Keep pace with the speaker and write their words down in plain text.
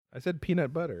I said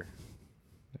peanut butter.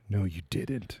 No, you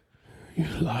didn't. You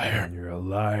liar. You're a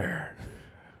liar.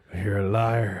 You're a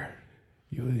liar.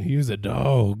 Use a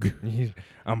dog.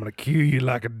 I'm going to kill you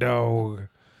like a dog.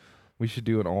 We should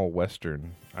do an all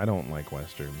Western. I don't like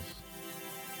Westerns.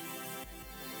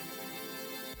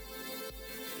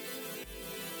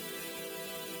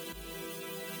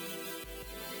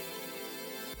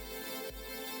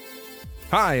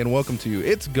 Hi, and welcome to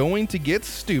It's Going to Get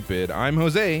Stupid. I'm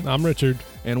Jose. I'm Richard.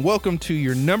 And welcome to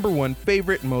your number one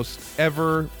favorite, most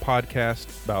ever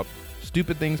podcast about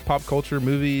stupid things, pop culture,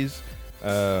 movies,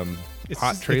 hot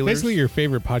It's trailers. basically your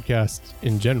favorite podcast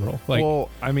in general. Like, well,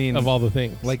 I mean, of all the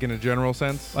things. like in a general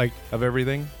sense, like, of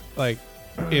everything.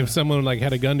 if someone like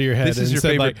had a gun to your head This is and your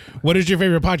said, favorite- like, what is your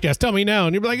favorite podcast? Tell me now.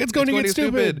 And you'd be like, it's going to get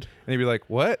stupid. And you'd be like,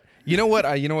 what? You know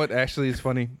what? You know what actually is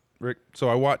funny, Rick? So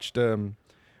I watched,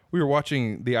 we were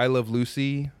watching the I Love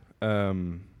Lucy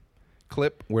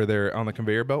clip where they're on the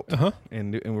conveyor belt. Uh-huh.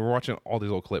 And we were watching all these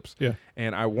old clips. Yeah.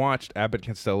 And I watched Abbott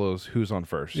Costello's Who's on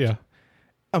First. Yeah.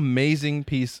 Amazing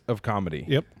piece of comedy.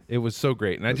 Yep. It was so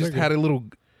great. And I Those just are good. had a little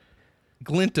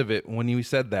glint of it when you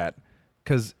said that.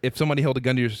 Because if somebody held a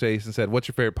gun to your face and said, what's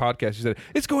your favorite podcast? You said,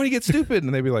 it's going to get stupid.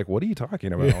 And they'd be like, what are you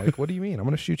talking about? Like, what do you mean? I'm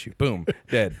going to shoot you. Boom.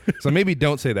 Dead. So maybe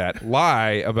don't say that.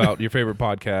 Lie about your favorite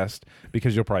podcast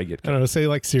because you'll probably get I don't know, say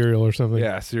like cereal or something.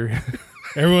 Yeah, serious.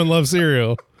 Everyone loves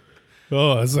cereal.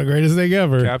 Oh, that's the greatest thing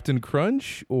ever. Captain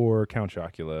Crunch or Count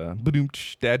Chocula.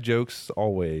 Ba-doom-tsh. Dad jokes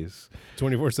always.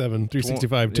 24/7,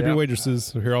 365. Tip Yeah. your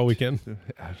waitresses here all weekend.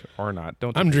 Or not.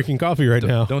 Don't. I'm drinking coffee right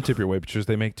now. Don't tip your waitresses.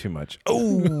 They make too much.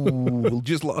 Oh,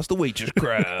 just lost the waitress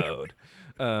crowd.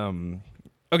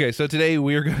 Okay, so today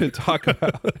we are going to talk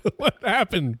about. What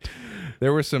happened?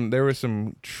 There were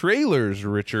some trailers,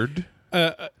 Richard.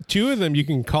 Two of them you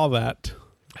can call that.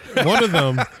 One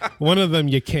of them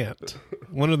you can't.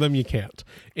 One of them you can't.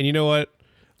 And you know what?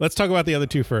 Let's talk about the other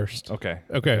two first. Okay.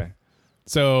 Okay.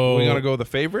 So We gonna go with the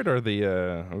favorite or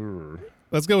the?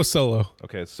 let's go with Solo.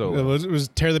 Okay, so Let's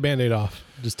tear the Band-Aid off.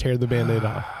 Just tear the Band-Aid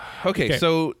off. okay,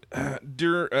 so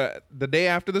the day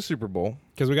after the Super Bowl.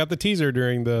 Because we got the teaser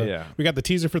during the. Yeah. We got the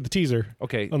teaser for the teaser.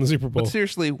 Okay, On the Super Bowl. But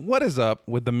seriously, what is up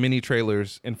with the mini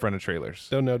trailers in front of trailers?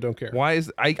 Don't know. Don't care. Why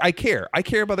is I care? I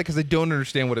care about that because I don't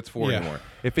understand what it's for Yeah. anymore.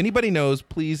 If anybody knows,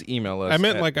 please email us. I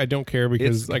meant at like I don't care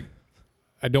because like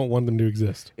I don't want them to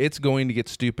exist. it's going to get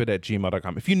stupid at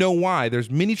gmail.com. If you know why, there's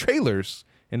mini trailers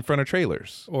in front of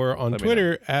trailers. Or on Let me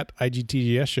Twitter at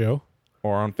IGTGS show.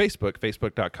 Or on Facebook,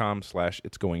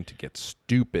 facebook.com/it's going to get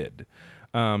stupid.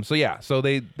 So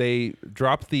they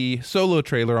dropped the Solo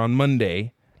trailer on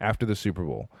Monday after the Super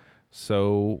Bowl.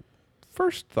 So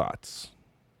first thoughts.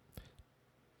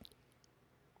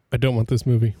 I don't want this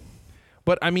movie.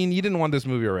 But I mean, you didn't want this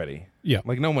movie already. Yeah.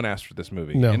 Like no one asked for this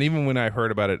movie. No. And even when I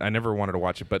heard about it, I never wanted to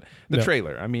watch it. But the No.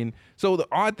 trailer, I mean, so the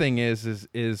odd thing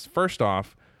is first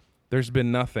off, there's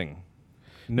been nothing.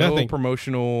 No Nothing.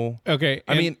 promotional. Okay.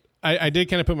 I and mean- I did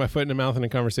kind of put my foot in the mouth in a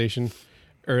conversation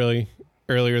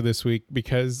earlier this week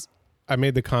because I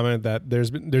made the comment that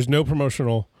there's no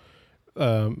promotional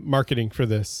marketing for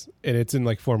this, and it's in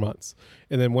like 4 months.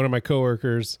 And then one of my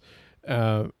coworkers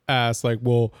asked, like,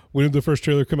 "Well, when did the first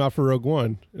trailer come out for Rogue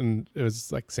One?" And it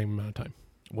was like the same amount of time.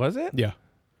 Was it? Yeah.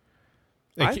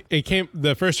 It came.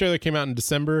 The first trailer came out in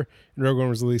December, and Rogue One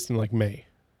was released in like May.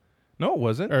 No, it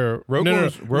wasn't. Or Rogue no, One no,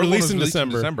 was- no, Rogue One released was in released in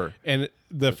December. December. And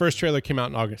the first trailer came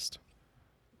out in August.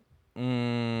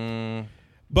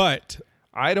 But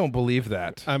I don't believe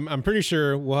that. I'm pretty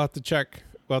sure we'll have to check.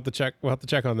 We'll have to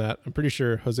check on that. I'm pretty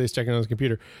sure Jose's checking on his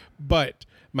computer. But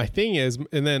my thing is,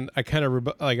 and then I kind of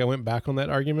I went back on that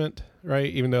argument, right?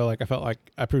 Even though like I felt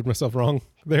like I proved myself wrong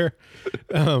there.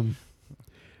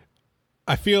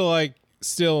 I feel like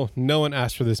still no one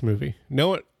asked for this movie. No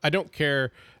one. I don't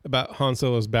care about Han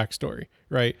Solo's backstory,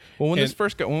 right? Well, when And-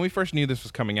 when we first knew this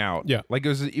was coming out, Yeah. like it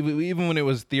was even when it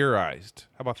was theorized.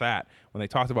 How about that? When they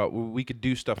talked about we could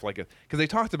do stuff like it, because they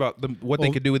talked about what they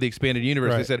Well, could do with the expanded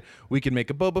universe. They right. said we could make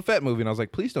a Boba Fett movie, and I was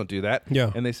like, please don't do that.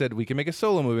 Yeah. And they said we can make a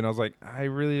Solo movie, and I was like, I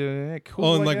really cool.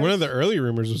 Well, and I like one of the guess. early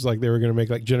rumors was like they were going to make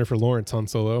like Jennifer Lawrence Han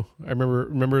Solo. I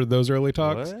remember those early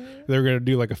talks. What? They were going to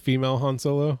do like a female Han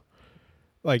Solo,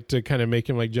 like to kind of make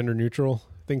him like gender neutral,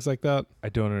 things like that. I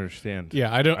don't understand.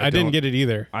 Yeah, I didn't don't- get it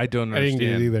either. I don't I didn't understand.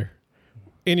 get it either.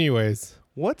 Anyways,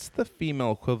 What's the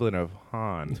female equivalent of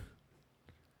Han?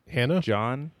 Hannah,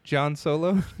 John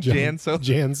Solo, Jan- Jan Solo,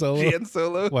 Jan Solo. Jan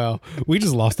Solo. Wow, we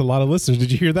just lost a lot of listeners.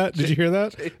 Did you hear that? Did you hear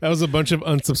that? That was a bunch of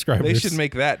unsubscribers. They should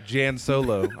make that Jan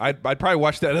Solo. I'd probably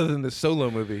watch that other than the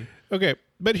Solo movie. Okay,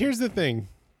 but here's the thing.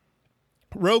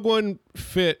 Rogue One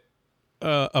fit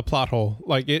a plot hole.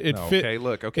 Like it No, fit. okay,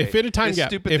 look, okay. It fit a time This gap.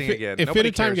 Stupid It thing fit- again. it fit Nobody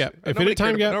a time cares. gap. It fit a Nobody time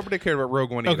cared gap. Nobody cared about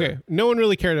Rogue One either. Okay, no one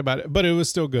really cared about it, but it was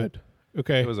still good.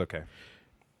 Okay, It was okay.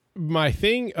 my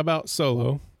thing about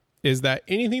Solo is that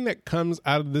anything that comes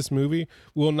out of this movie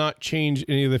will not change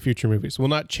any of the future movies. Will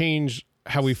not change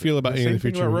how we feel about The any same of the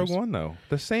thing future about movies. Rogue One, though.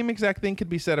 The same exact thing could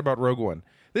be said about Rogue One.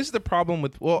 This is the problem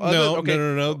with No.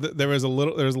 There was a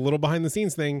little behind the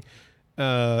scenes thing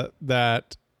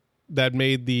that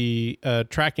made the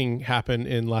tracking happen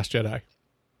in Last Jedi.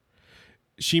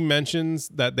 She mentions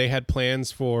that they had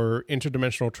plans for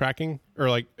interdimensional tracking or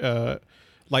like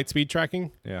light speed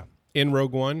tracking Yeah. in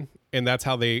Rogue One, and that's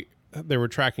how they were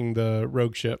tracking the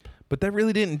rogue ship. But that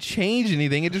really didn't change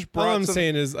anything. It just brought All I'm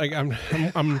saying is, like,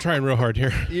 I'm trying real hard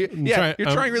here. You're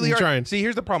trying really hard. See,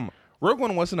 here's the problem. Rogue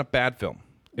One wasn't a bad film.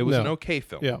 It was No. an okay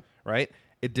film. Yeah. Right?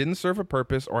 It didn't serve a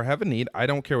purpose or have a need. I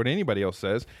don't care what anybody else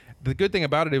says. The good thing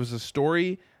about it was a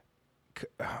story.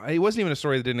 It wasn't even a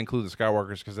story that didn't include the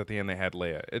Skywalkers because at the end they had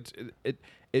Leia.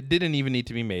 It didn't even need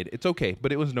to be made. It's okay,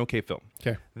 but it was an okay film.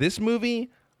 Okay. This movie,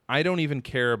 I don't even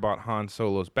care about Han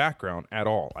Solo's background at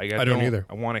all. I don't either.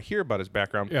 I want to hear about his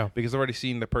background Yeah. because I've already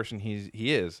seen the person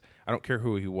he is. I don't care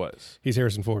who he was. He's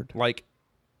Harrison Ford. Like,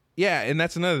 yeah, and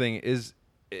that's another thing is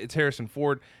it's Harrison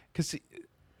Ford. Because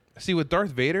see, with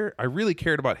Darth Vader, I really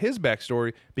cared about his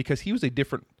backstory because he was a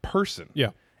different person. Yeah.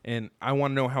 And I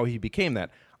want to know how he became that.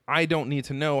 I don't need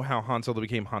to know how Han Solo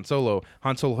became Han Solo.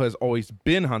 Han Solo has always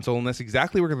been Han Solo, and that's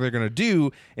exactly what they're going to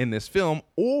do in this film.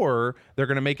 Or they're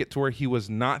going to make it to where he was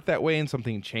not that way and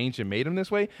something changed and made him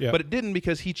this way. Yeah. But it didn't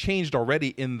because he changed already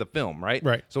in the film, right?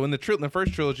 Right. So in the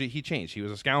first trilogy, he changed. He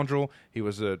was a scoundrel. He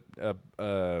was a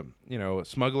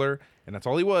smuggler, and that's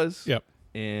all he was. Yep.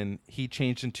 And he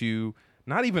changed into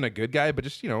not even a good guy, but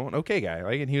just an okay guy.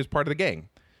 Like, and he was part of the gang.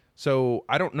 So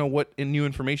I don't know what new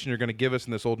information you're going to give us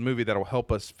in this old movie that'll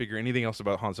help us figure anything else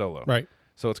about Han Solo. Right.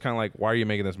 So it's kind of like, why are you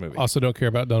making this movie? Also, don't care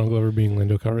about Donald Glover being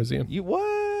Lando Calrissian. You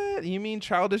what? You mean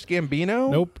Childish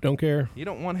Gambino? Nope, don't care. You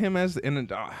don't want him as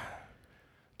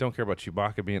don't care about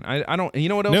Chewbacca being. I don't. You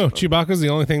know what else? No, Chewbacca's the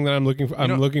only thing that I'm looking for.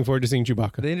 I'm looking forward to seeing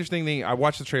Chewbacca. The interesting thing, I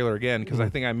watched the trailer again because I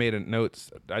think I made a notes.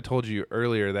 I told you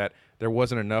earlier that there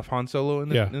wasn't enough Han Solo in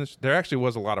the. Yeah. In this. There actually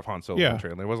was a lot of Han Solo in Yeah. the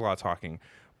trailer. There was a lot of talking,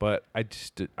 but I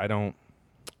don't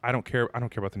care. I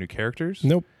don't care about the new characters.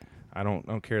 Nope. I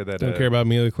don't care that. Don't care about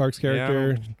Emilia Clarke's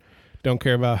character. Don't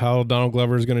care about how Donald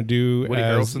Glover is going to do Woody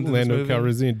as Harrelson's in this Lando movie.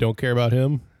 Calrissian. Don't care about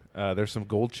him. There's some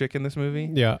gold chick in this movie.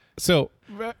 Yeah. So,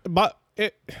 but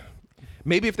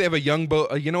Maybe if they have a young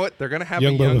you know what? They're gonna have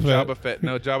Young a young Boba Fett. Jabba Fett.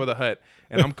 No, Jabba the Hutt,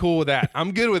 and I'm cool with that.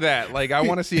 I'm good with that. Like, I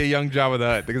want to see a young Jabba the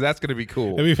Hutt because that's gonna be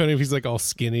cool. it'd be funny if he's like all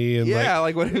skinny and Yeah,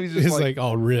 like what if he's just he's like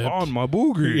all ripped. on my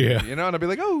booger, Yeah. you know, and I'd be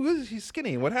like, oh, he's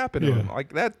skinny. What happened to Yeah. him?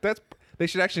 Like that's they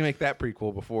should actually make that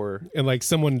prequel before. And like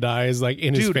someone dies like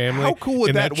in his Dude, family. how cool would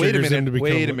and that? Wait a triggers him to minute. become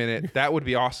Wait a like- minute. That would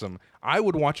be awesome. I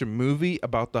would watch a movie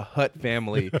about the Hutt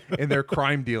family and their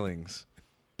crime dealings.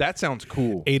 That sounds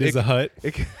cool. Eight is a hut.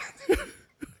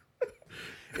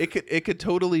 It could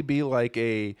totally be like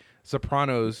a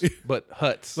Sopranos, but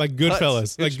Hutts. Like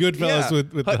Goodfellas. Hutts. Like Goodfellas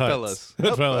with the Hutfellas.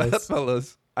 Hutts. Hutfellas.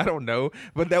 Hutfellas. I don't know,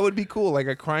 but that would be cool. Like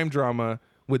a crime drama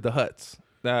with the Hutts.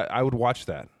 That I would watch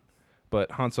that.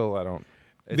 But Han Solo, I don't.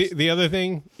 The other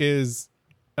thing is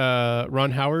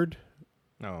Ron Howard,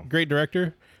 No. great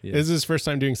director. Yeah. This is his first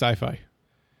time doing sci-fi.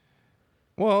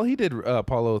 Well, he did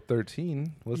Apollo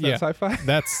 13. Was that Yeah. sci-fi?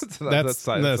 That's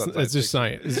science. it's just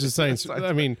science. It's just science.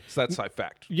 I mean, So that's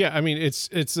sci-fact. yeah. I mean,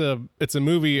 it's a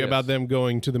movie Yes. about them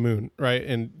going to the moon, right?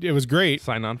 And it was great.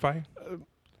 Sign on fi.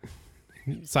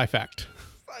 Sci-fact.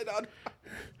 Sign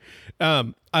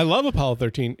on. I love Apollo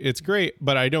 13. It's great,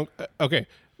 but I don't. Okay,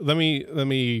 let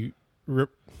me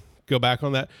go back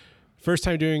on that. First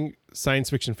time doing science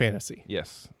fiction fantasy,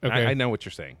 Yes. Okay. I know what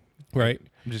you're saying. right?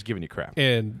 I'm just giving you crap.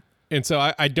 And so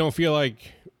I don't feel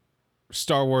like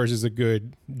Star Wars is a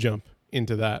good jump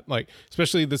into that. Like,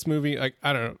 especially this movie. Like,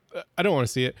 I don't know. I don't want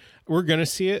to see it. We're gonna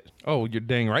see it. Oh, you're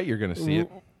dang right. You're going to see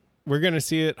it. We're gonna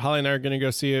see it. Holly and I are gonna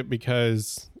go see it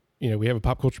because we have a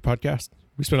pop culture podcast.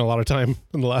 We spent a lot of time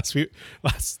in the last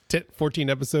 14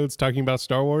 episodes talking about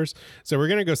Star Wars. So we're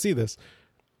gonna go see this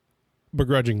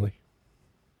begrudgingly.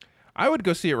 I would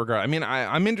go see it regardless. I mean,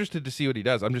 I'm interested to see what he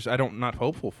does. I'm not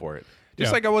hopeful for it. Just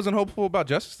Yeah. like I wasn't hopeful about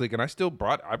Justice League, and I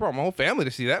brought my whole family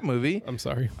to see that movie. I'm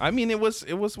sorry. I mean, it was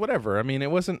whatever. I mean,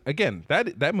 it wasn't, again,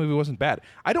 that movie wasn't bad.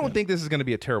 I don't think this is going to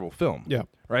be a terrible film. Yeah.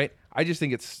 Right? I just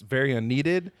think it's very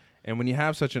unneeded, and when you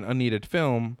have such an unneeded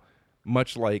film,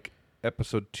 much like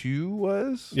Episode 2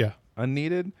 was Yeah.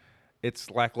 unneeded, it's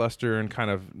lackluster and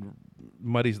kind of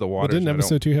muddies the Well, waters. didn't and I don't-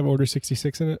 episode 2 have Order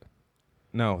 66 in it?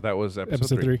 No, that was episode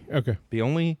Episode 3. Okay. The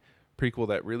only prequel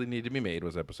that really needed to be made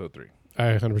was Episode 3. I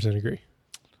 100% agree.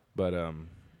 But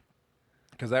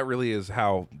because that really is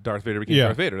how Darth Vader became Yeah.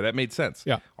 Darth Vader. That made sense.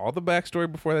 Yeah. All the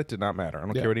backstory before that did not matter. I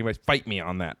don't Yeah. care what anybody fight me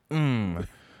on that.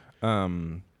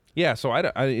 Yeah. So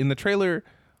I in the trailer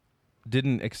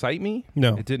didn't excite me.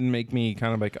 No. It didn't make me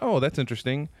kind of like, oh, that's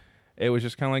interesting. It was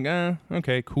just kind of like,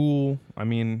 okay, cool. I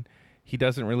mean, he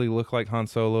doesn't really look like Han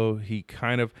Solo. He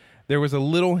kind of, there was a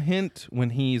little hint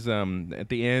when he's at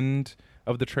the end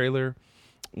of the trailer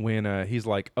when he's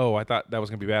like, oh, I thought that was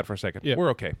going to be bad for a second. Yeah. We're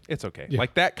okay. It's okay. Yeah.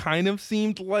 Like that kind of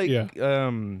seemed like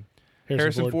Yeah.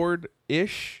 Harrison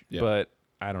Ford-ish, Yeah. but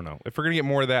I don't know. If we're going to get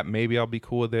more of that, maybe I'll be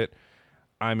cool with it.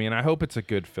 I mean, I hope it's a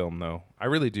good film, though. I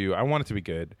really do. I want it to be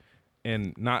good.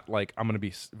 And not like I'm going to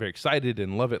be very excited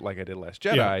and love it like I did Last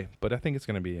Jedi, Yeah. but I think it's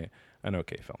going to be an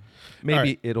okay film. Maybe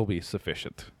right. it'll be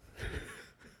sufficient.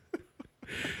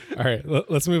 All right,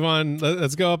 let's move on.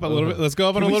 Let's go up a little bit. Let's go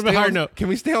up on a Can we little bit stay higher on- note. Can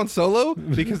we stay on Solo?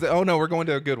 Because, oh no, we're going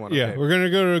to a good one. Yeah, Okay. we're going to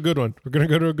go to a good one. We're going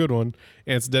to go to a good one.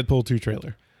 And it's Deadpool 2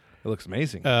 trailer, It looks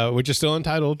amazing. which is still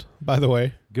untitled, by the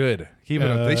way. Good. Keep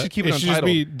it. They should keep it it should just untitled.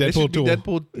 be They should Deadpool be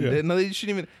 2. Deadpool. Yeah. No, they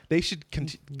shouldn't even. They should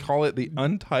call it the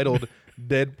untitled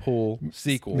Deadpool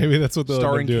sequel. Maybe that's what they'll end up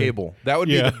starring doing. Cable. That would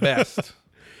Yeah. be the best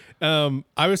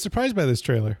I was surprised by this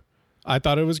trailer. I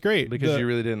thought it was great. because you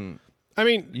really didn't. I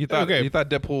mean, You thought okay, you thought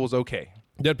Deadpool was okay.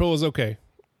 Deadpool was okay.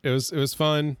 It was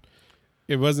fun.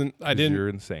 It wasn't. I 'Cause didn't. You're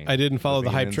insane. I didn't follow the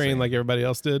Living hype train insane. like everybody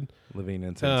else did. Living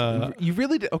insane. You You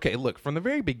really did. Okay, look from the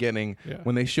very beginning Yeah.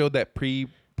 when they showed that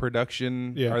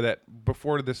pre-production Yeah. or that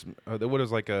before this, what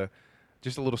was like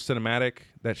just a little cinematic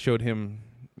that showed him,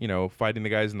 fighting the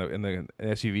guys in the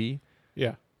SUV.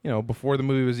 Yeah, Before the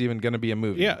movie was even going to be a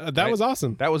movie. yeah, that right? was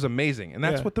awesome. That was amazing, and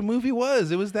that's Yeah. what the movie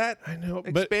was. It was that I know,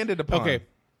 but expanded upon. okay.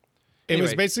 It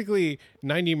was Anyway. basically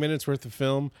 90 minutes worth of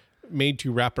film made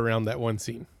to wrap around that one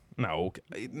scene. No,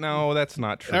 that's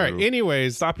not true. All right.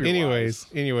 Anyways, Stop your anyways,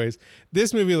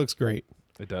 this movie looks great.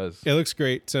 It does. It looks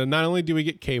great. So not only do we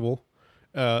get Cable,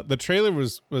 the trailer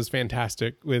was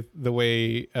fantastic with the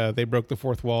way they broke the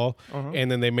fourth wall, and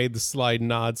then they made the slide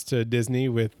nods to Disney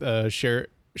with Sheriff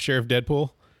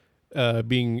Deadpool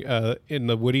being in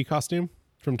the Woody costume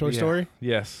from Toy Yeah. Story.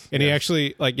 Yes. And he yes.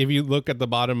 actually, like, if you look at the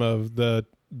bottom of the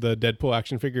Deadpool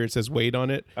action figure, it says Wade on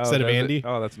it Oh, instead of does it? Andy.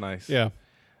 Oh, that's nice. Yeah,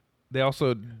 They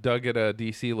also dug at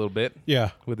DC a little bit yeah.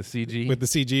 with the CG. With the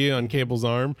CG on Cable's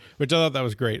arm, which I thought that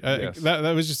was great. Yes. That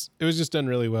was just done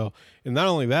really well. And not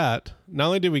only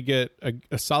did we get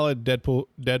a solid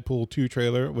Deadpool 2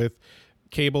 trailer with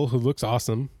Cable, who looks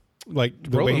awesome. Like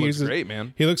the way Brolin he looks uses, great,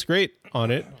 man. he looks great on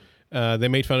it. They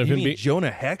made fun of You him mean being. Jonah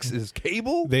Hex is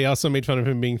Cable? They also made fun of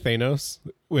him being Thanos.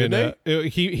 When Did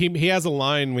he has a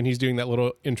line when he's doing that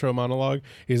little intro monologue.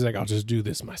 He's like, "I'll just do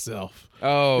this myself."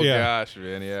 Oh Yeah. gosh,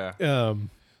 man, yeah.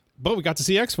 But we got to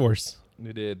see X-Force.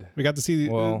 We did. We got to see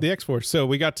Well- the X-Force. So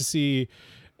we got to see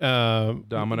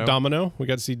Domino. We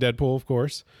got to see Deadpool, of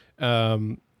course.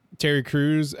 Terry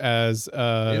Crews as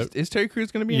Is Terry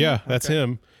Crews going to be in yeah, it? that's Okay.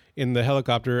 him in the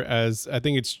helicopter as I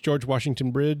think it's George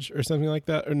Washington Bridge or something like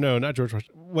that. Or no, not George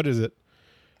Washington. What is it?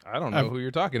 I don't know who you're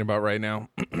talking about right now.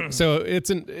 So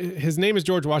his name is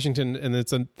George Washington and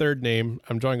it's a third name.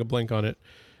 I'm drawing a blank on it.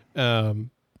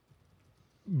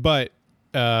 But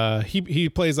he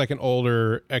plays like an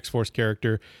older X-Force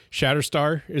character.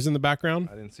 Shatterstar is in the background.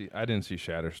 I didn't see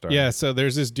Shatterstar. Yeah, so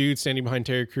there's this dude standing behind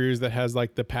Terry Crews that has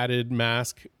like the padded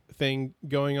mask thing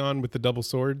going on with the double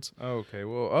swords. Okay.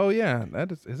 Well. Oh yeah.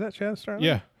 Is that Shatterstar?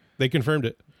 Yeah, they confirmed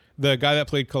it. The guy that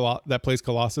plays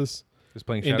Colossus Is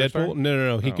playing in Shatterstar. Deadpool.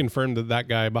 No. He Oh. confirmed that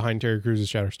guy behind Terry Crews is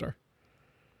Shatterstar.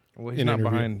 Well, he's in not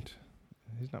interview. behind.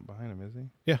 He's not behind him, is he?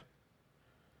 Yeah,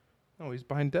 No, he's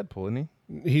behind Deadpool, isn't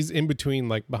he? he's in between,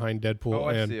 like behind Deadpool Oh,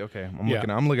 I and see. Okay, Yeah.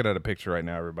 I'm looking at a picture right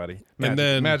now, everybody. Magic,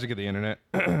 then- magic of the internet.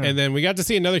 and then we got to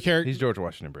see another character. He's George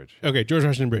Washington Bridge. Okay, George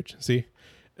Washington Bridge. See,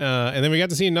 and then we got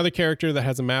to see another character that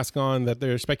has a mask on that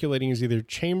they're speculating is either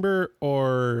Chamber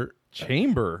or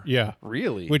Chamber. yeah,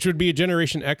 Really? which would be a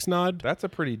Generation X nod. That's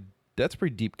pretty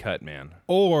deep cut, man.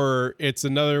 Or it's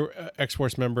another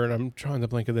X-Force member, and I'm drawing the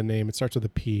blank of the name. It starts with a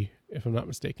P, if I'm not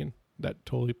mistaken. That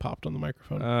totally popped on the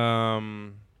microphone.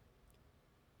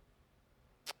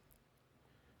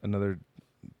 Another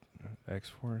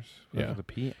X-Force. Yeah. With a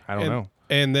P. I don't know.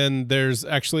 And then there's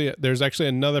actually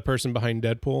another person behind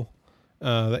Deadpool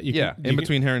that you Yeah, can, in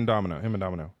between him and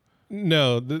Domino.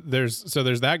 No, there's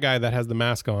that guy that has the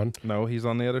mask on. No, he's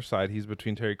on the other side. He's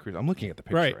between Terry Crews. I'm looking at the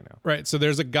picture right now. Right. So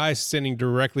there's a guy standing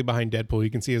directly behind Deadpool.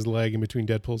 You can see his leg in between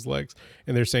Deadpool's legs,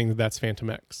 and they're saying that that's Phantom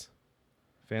X.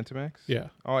 Phantom X? Yeah.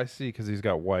 Oh, I see, because he's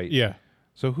got white. Yeah.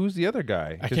 So who's the other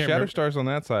guy? Because can't remember. Shatterstar's on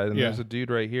that side, and Yeah. there's a dude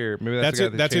right here. Maybe that's the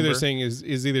guy. That's who they're Chamber? saying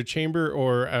is either Chamber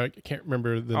or I can't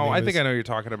remember the. Oh, name I of think this. I know what you're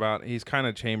talking about. He's kind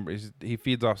of Chamber. He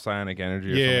feeds off psionic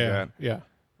energy or something Yeah, like yeah.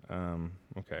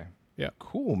 that. Okay. Yeah.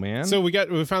 Cool, man. So we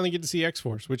finally get to see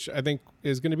X-Force, which I think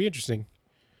is going to be interesting.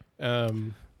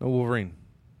 no Wolverine.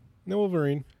 No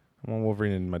Wolverine. I want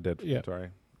Wolverine in my dead. Yeah. Sorry.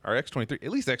 Or X-23.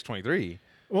 At least X-23.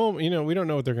 Well, we don't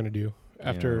know what they're going to do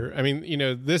after. I mean,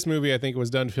 this movie I think was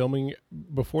done filming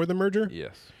before the merger.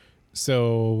 Yes.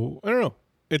 So I don't know.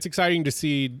 It's exciting to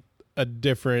see a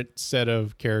different set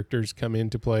of characters come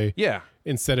into play Yeah.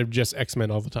 instead of just X-Men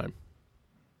all the time.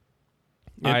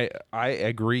 I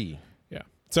agree. Yeah.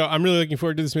 So I'm really looking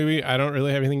forward to this movie. I don't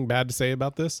really have anything bad to say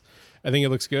about this. I think it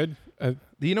looks good.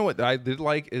 You know what I did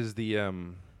like is the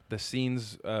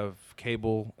scenes of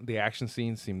Cable. The action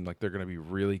scenes seem like they're going to be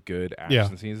really good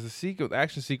action scenes. The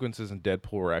action sequences in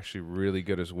Deadpool were actually really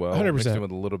good as well. 100%. Mixed in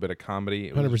with a little bit of comedy.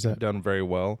 It was 100%. done very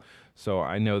well. So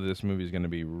I know this movie is going to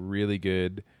be really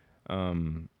good.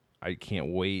 I can't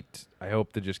wait. I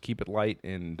hope to just keep it light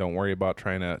and don't worry about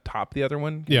trying to top the other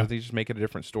one. Yeah. They just make it a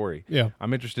different story. Yeah.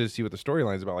 I'm interested to see what the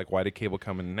storyline's about. Like, why did Cable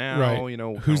come in now? Right.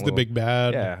 kinda Who's the little- big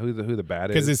bad? Yeah, who the bad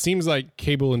Because is. it seems like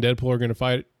Cable and Deadpool are going to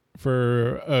fight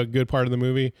for a good part of the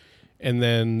movie, and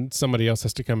then somebody else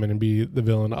has to come in and be the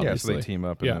villain. Obviously, Yeah, so they team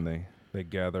up and then they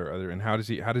gather other. And how does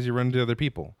he run into other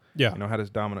people? Yeah. How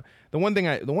does Domino? The one thing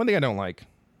I don't like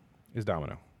is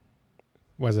Domino.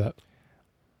 Why is that?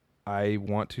 I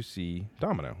want to see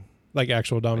Domino. Like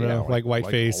actual Domino, Yeah, like white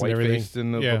face and everything. White face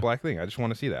and the Yeah. black thing. I just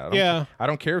want to see that. I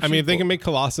don't care. If I mean, if they she's- can make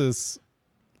Colossus,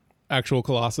 actual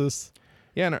Colossus.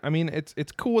 Yeah, no, I mean it's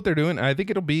cool what they're doing. I think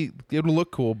it'll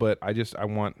look cool, but I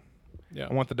want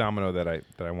the Domino that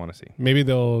I want to see. Maybe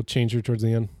they'll change her towards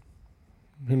the end.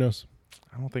 Who knows?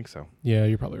 I don't think so. Yeah,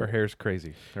 you're probably Her right. hair's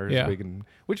crazy. Her hair's Yeah. big,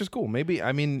 which is cool. Maybe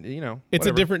I mean It's whatever.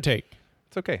 a different take.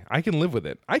 It's okay. I can live with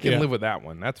it. I can Yeah. live with that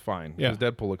one. That's fine. Yeah.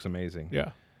 Because Deadpool looks amazing.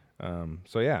 Yeah,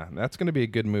 So yeah, that's going to be a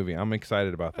good movie. I'm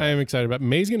excited about that. I am excited about.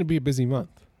 May's going to be a busy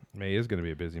month May is going to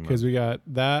be a busy month. because we got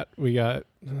that, we got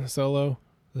Solo,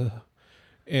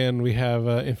 and we have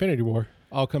Infinity War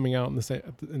all coming out in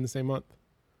the same month.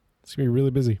 It's gonna be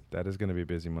really busy. That is going to be a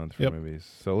busy month for Yep. movies.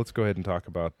 So let's go ahead and talk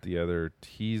about the other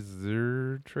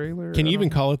teaser trailer. Can you even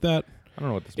call it that? I don't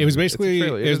know what this. It was movie is. It's a basically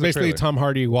trailer. it was is a basically trailer. Tom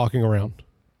Hardy walking around.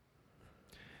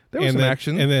 There was and some then,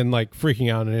 action. and then like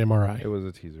freaking out in an MRI. It was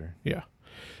a teaser. Yeah.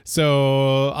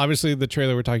 So obviously the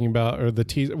trailer we're talking about, or the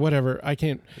teaser, whatever. I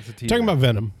can't. It's a teaser. Talking about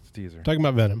Venom. It's a teaser. Talking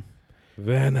about Venom.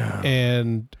 Venom.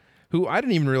 And Who I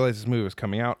didn't even realize this movie was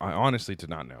coming out. I honestly did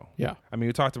not know. yeah, I mean,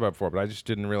 we talked about it before, but I just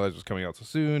didn't realize it was coming out so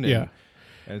soon. And, yeah,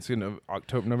 And it's going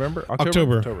to November.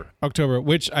 October.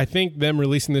 Which I think them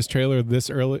releasing this trailer this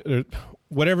early, or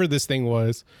whatever this thing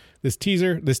was, this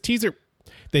teaser,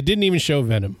 they didn't even show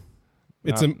Venom.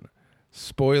 It's Not-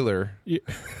 Spoiler. Yeah.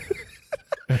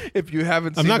 If you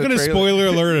haven't seen I'm not the going to trailer- spoiler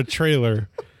alert a trailer.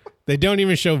 They don't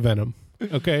even show Venom.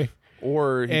 Okay.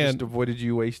 Or he And- just avoided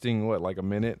you wasting, like a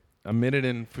minute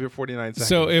and 49 seconds.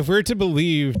 So if we're to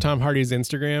believe Tom Hardy's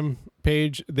Instagram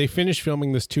page, they finished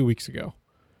filming this 2 weeks ago.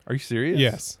 Are you serious?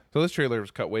 Yes. So this trailer was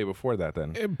cut way before that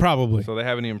then. Probably. So they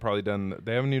haven't even done.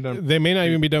 They may not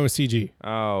even be done with CG.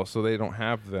 Oh, so they don't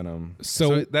have Venom.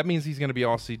 So- that means he's going to be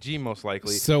all CG most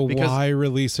likely. So because, why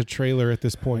release a trailer at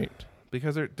this point?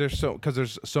 Because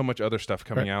there's so much other stuff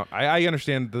coming out. I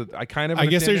understand I kind of. I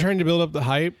guess they're understand trying to build up the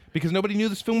hype. because nobody knew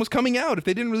this film was coming out. If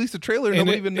they didn't release the trailer,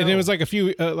 nobody even know. And it was like a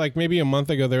few, like maybe a month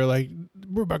ago, they were like,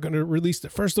 we're about going to release the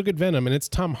first look at Venom. And it's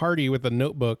Tom Hardy with a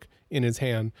notebook in his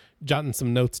hand, jotting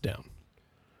some notes down.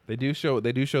 They do show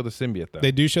the symbiote though.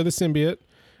 They do show the symbiote.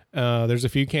 There's a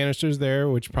few canisters there,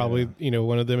 which probably,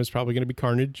 one of them is probably going to be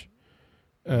Carnage.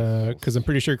 Because I'm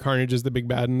pretty sure Carnage is the big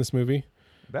bad in this movie.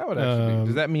 That would actually.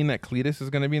 Does that mean that Cletus is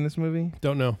going to be in this movie?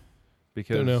 Don't know.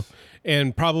 Because Don't know.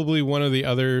 And probably one of the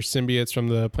other symbiotes from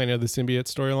the Planet of the Symbiote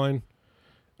storyline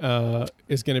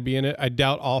is going to be in it. I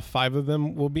doubt all 5 of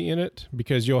them will be in it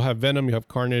because you'll have Venom, you have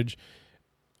Carnage.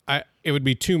 It would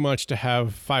be too much to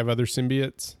have 5 other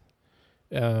symbiotes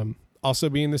also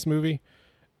be in this movie.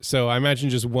 So I imagine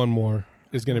just one more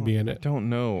is going to be in I it. don't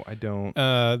know. I don't.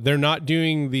 They're not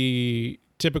doing the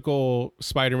typical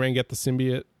Spider-Man get the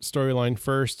symbiote storyline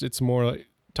first. It's more like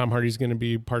Tom Hardy's going to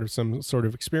be part of some sort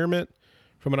of experiment,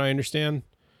 from what I understand.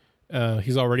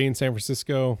 He's already in San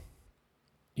Francisco.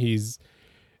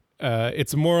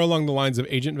 It's more along the lines of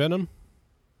Agent Venom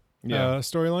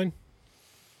storyline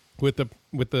with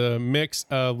the mix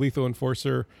of Lethal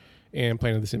Enforcer and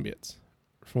Planet of the Symbiotes,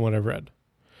 from what I've read.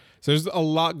 So there's a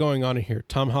lot going on in here.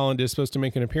 Tom Holland is supposed to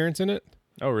make an appearance in it.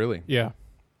 Oh, really? Yeah.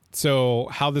 So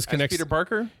how this As connects? Peter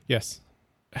Parker? Yes.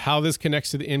 how this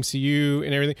connects to the MCU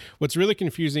and everything. What's really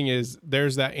confusing is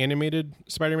there's that animated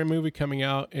Spider-Man movie coming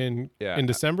out in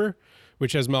December,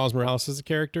 which has Miles Morales as a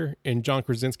character and John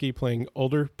Krasinski playing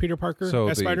older Peter Parker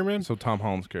as Spider-Man. So Tom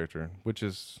Holland's character, which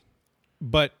is...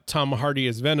 But Tom Hardy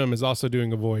as Venom is also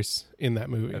doing a voice in that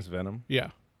movie. As Venom? Yeah.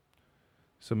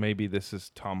 So maybe this is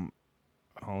Tom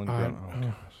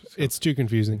Holland. It's too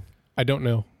confusing. I don't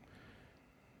know.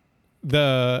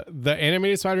 The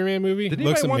animated Spider-Man movie Did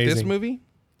looks anybody want amazing. this movie?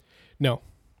 No.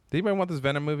 Did anybody want this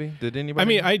Venom movie? Did anybody? I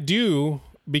mean, I do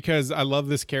because I love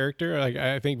this character. Like,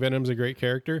 I think Venom's a great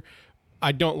character.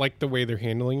 I don't like the way they're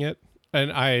handling it.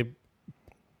 And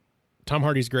Tom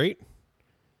Hardy's great.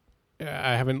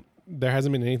 There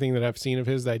hasn't been anything that I've seen of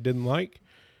his that I didn't like.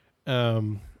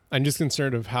 I'm just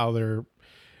concerned of how they're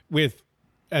with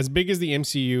as big as the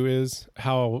MCU is,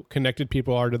 how connected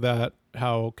people are to that,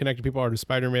 how connected people are to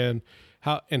Spider-Man,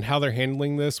 how they're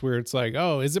handling this, where it's like,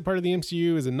 oh, is it part of the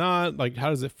MCU? Is it not? Like, how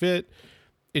does it fit?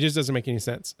 It just doesn't make any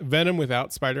sense. Venom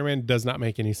without Spider-Man does not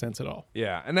make any sense at all.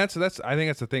 Yeah, and that's I think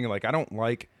that's the thing. Like, I don't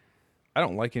like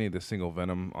any of the single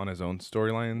Venom on his own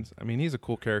storylines. I mean, he's a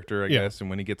cool character, I guess, and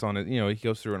when he gets on it, he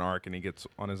goes through an arc and he gets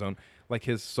on his own. Like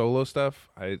his solo stuff,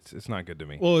 it's not good to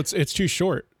me. Well, it's too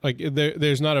short. Like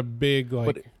there's not a big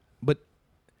like. But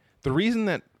the reason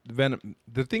that Venom,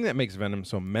 the thing that makes Venom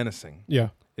so menacing,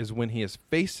 is when he is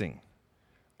facing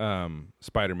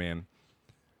Spider-Man.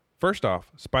 First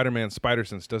off, Spider-Man's spider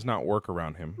sense does not work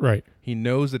around him. Right. He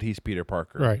knows that he's Peter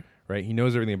Parker. Right. Right. He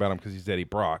knows everything about him because he's Eddie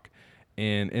Brock.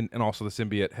 And also the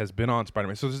symbiote has been on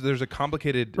Spider-Man. So there's a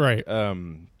complicated what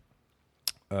do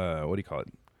you call it?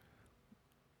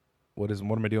 What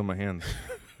am I doing with my hands?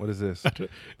 What is this?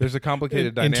 There's a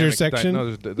complicated dynamic. Intersection?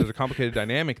 There's a complicated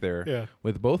dynamic there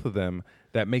with both of them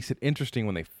that makes it interesting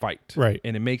when they fight. Right.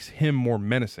 And it makes him more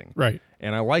menacing. Right.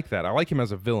 And I like that. I like him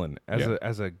as a villain,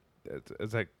 as a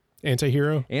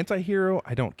anti-hero.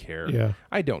 I don't care. Yeah.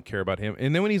 I don't care about him.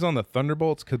 And then when he's on the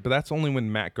Thunderbolts, but that's only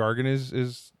when Matt Gargan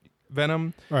is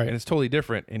Venom, right? And it's totally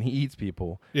different, and he eats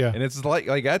people, and it's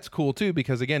like that's cool too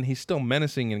because again he's still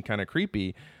menacing and kind of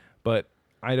creepy, but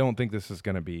I don't think this is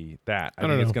going to be that. I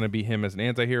think it's going to be him as an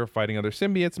anti-hero fighting other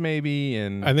symbiotes maybe,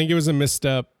 and I think it was a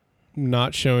misstep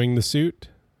not showing the suit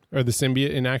or the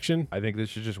symbiote in action. I think they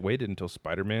should just waited until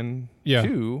Spider-Man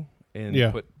 2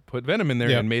 and put Venom in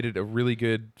there and made it a really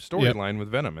good storyline with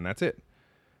Venom, and that's it.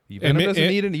 Venom doesn't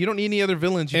need it. You don't need any other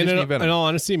villains. You just need Venom. In all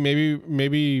honesty,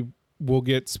 maybe we'll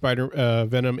get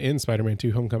Venom in Spider-Man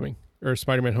 2 Homecoming or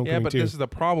Spider-Man Homecoming 2. Yeah, but this is the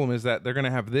problem is that they're going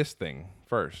to have this thing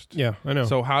first. Yeah, I know.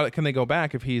 So how can they go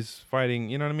back if he's fighting,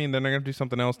 you know what I mean? Then they're going to do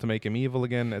something else to make him evil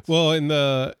again. Well, in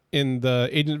the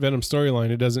Agent Venom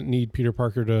storyline, it doesn't need Peter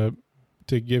Parker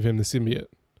to give him the symbiote.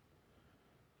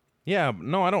 Yeah,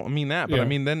 no, I don't mean that, but I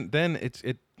mean then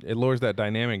it lowers that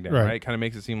dynamic down, right? It kind of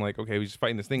makes it seem like okay, he's just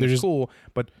fighting this thing that's cool,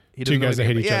 but he doesn't two guys that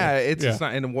hate each other. Yeah, it's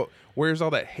not. And where's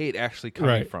all that hate actually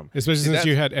coming from? Especially since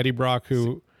you had Eddie Brock,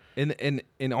 who and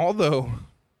although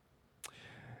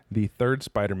the third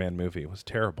Spider-Man movie was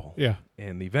terrible,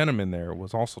 and the Venom in there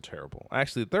was also terrible.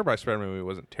 Actually, the third Spider-Man movie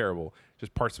wasn't terrible;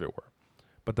 just parts of it were.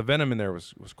 But the Venom in there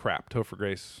was crap. Topher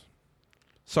Grace,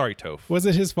 sorry, Toph. Was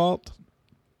it his fault?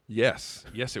 Yes,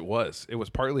 it was. It was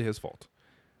partly his fault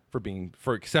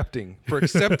for accepting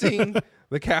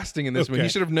the casting in this movie. He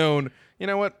should have known. You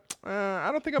know what? I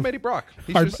don't think I'm Eddie Brock.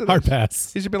 Hard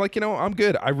pass. He should be like, I'm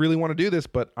good. I really want to do this,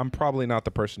 but I'm probably not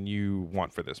the person you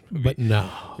want for this movie. But no.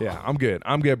 Yeah, I'm good.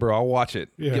 Bro. I'll watch it.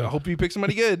 Yeah. I hope you pick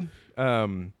somebody good.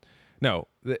 No.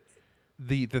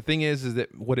 The thing is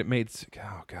that what it made.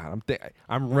 Oh God,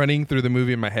 I'm running through the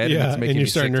movie in my head. Yeah, and it's making and you're me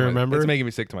starting to remember. It's making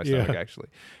me sick to my stomach. Actually,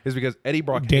 is because Eddie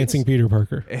Brock dancing Peter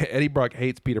Parker. Eddie Brock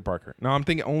hates Peter Parker. No, I'm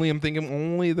thinking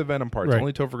only the Venom parts. Right.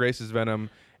 Only Topher Grace's Venom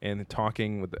and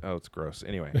talking with. It's gross.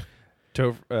 Anyway,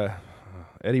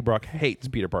 Eddie Brock hates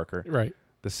Peter Parker. Right.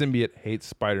 The symbiote hates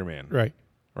Spider-Man. Right.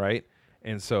 Right.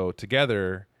 And so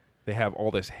together they have all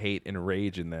this hate and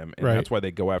rage in them, and right. that's why they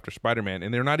go after Spider-Man.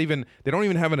 And they don't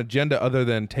even have an agenda other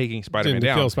than taking Spider-Man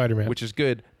down, kill Spider-Man, which is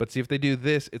good. But see, if they do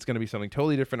this, it's going to be something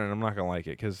totally different, and I'm not going to like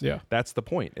it because that's the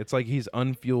point. It's like he's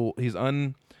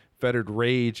unfettered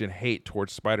rage and hate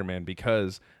towards Spider-Man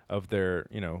because of their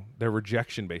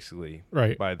rejection, basically,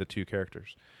 by the two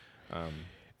characters.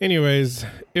 Anyways,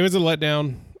 it was a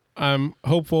letdown. I'm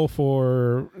hopeful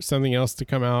for something else to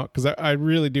come out because I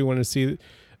really do want to see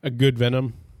a good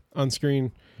Venom on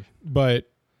screen,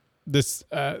 but this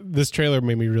trailer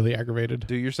made me really aggravated.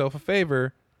 Do yourself a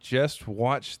favor, just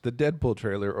watch the Deadpool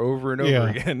trailer over and over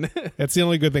again. That's the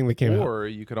only good thing that came out. Or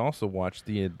you could also watch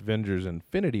the Avengers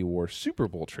Infinity War Super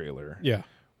Bowl trailer,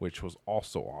 which was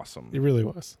also awesome. It really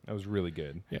was. That was really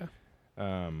good. Yeah.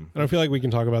 I don't feel like we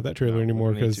can talk about that trailer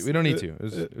anymore because we don't need to.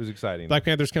 It was exciting. Black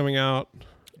Panther's coming out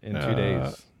in 2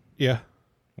 days. Yeah,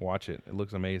 watch it. It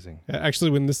looks amazing.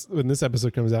 actually, when this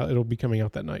episode comes out, it'll be coming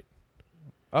out that night.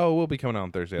 Oh, we'll be coming out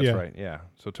on Thursday. That's Yeah. right. Yeah.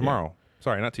 So tomorrow.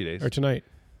 Sorry, not 2 days. Or tonight.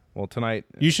 Well, tonight.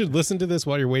 You should listen to this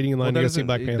while you're waiting in line to go see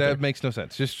Black Panther. That makes no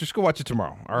sense. Just go watch it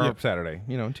tomorrow or Yep. Saturday.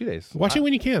 In 2 days. Watch it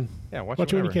when you can. Yeah, watch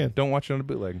it when you can. Don't watch it on a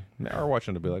bootleg. Or watch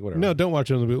it on a bootleg, whatever. No, don't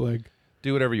watch it on the bootleg.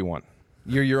 Do whatever you want.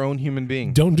 You're your own human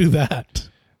being. Don't do that.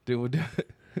 Do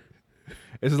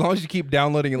as long as you keep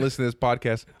downloading and listening to this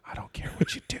podcast, I don't care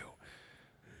what you do.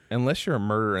 Unless you're a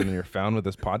murderer and you're found with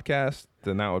this podcast,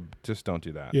 then that would just don't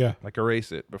do that. Yeah. Like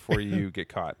erase it before you get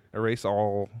caught. Erase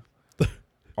all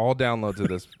downloads of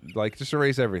this. Like just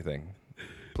erase everything.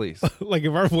 Please. Like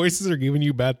if our voices are giving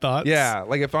you bad thoughts. Yeah.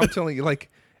 Like if I'm telling you, like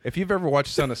if you've ever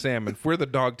watched Son of Sam and if we're the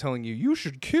dog telling you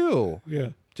should kill, Yeah.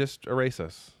 just erase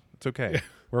us. It's okay. Yeah.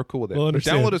 We're cool with it. We'll But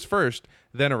understand. download us first,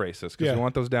 then erase us because Yeah. we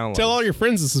want those downloads. Tell all your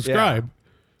friends to subscribe.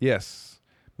 Yes.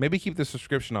 Maybe keep the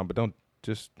subscription on, but don't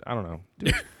just, I don't know.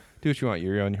 Do what you want.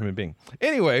 You're your own human being.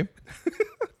 Anyway.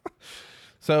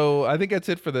 So I think that's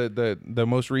it for the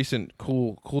most recent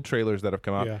cool trailers that have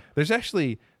come out. Yeah. There's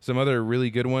actually some other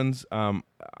really good ones.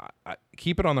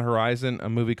 Keep it on the horizon. A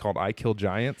movie called I Kill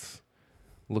Giants.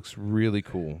 Looks really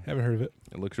cool. Haven't heard of it.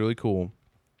 It looks really cool.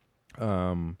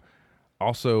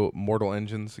 Also, Mortal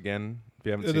Engines again. If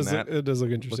you haven't seen that, It does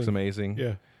look interesting. looks amazing.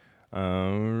 Yeah.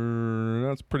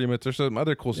 That's pretty much. There's some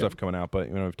other cool stuff coming out, but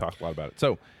we've talked a lot about it.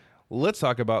 So let's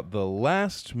talk about the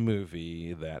last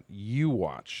movie that you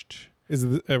watched,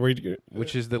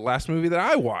 which is the last movie that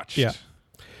I watched. Yeah.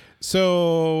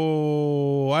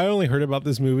 So I only heard about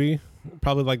this movie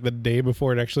probably like the day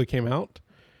before it actually came out.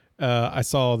 I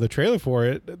saw the trailer for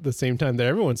it at the same time that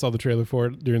everyone saw the trailer for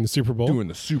it during the Super Bowl. Doing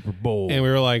the Super Bowl. And we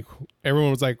were like, everyone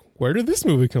was like, where did this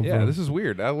movie come Yeah, from? this is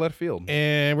weird. Out of left field.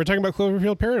 And we're talking about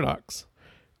Cloverfield Paradox.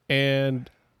 And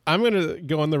I'm going to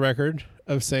go on the record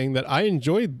of saying that I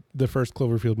enjoyed the first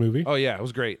Cloverfield movie. Oh, yeah, it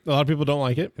was great. A lot of people don't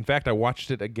like it. In fact, I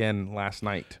watched it again last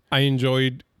night. I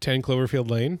enjoyed 10 Cloverfield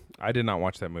Lane. I did not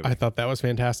watch that movie. I thought that was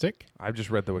fantastic. I've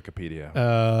just read the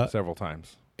Wikipedia several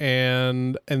times.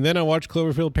 And then I watched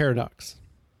Cloverfield Paradox,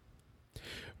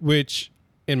 which,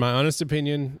 in my honest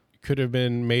opinion, could have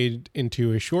been made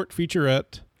into a short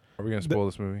featurette. Are we going to spoil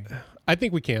this movie? I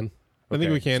think we can. I think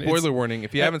Okay. we can. Spoiler warning.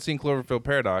 If you haven't seen Cloverfield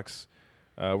Paradox,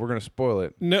 we're going to spoil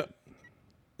it. No.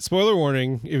 Spoiler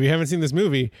warning. If you haven't seen this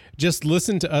movie, just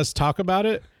listen to us talk about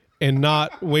it and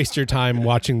not waste your time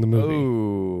watching the movie.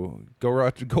 Ooh,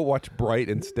 go watch Bright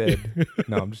instead.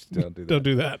 No, I'm just don't do that. Don't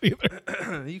do that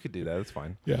either. You could do that. That's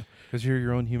fine. Yeah. Because you're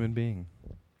your own human being.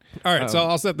 All right. So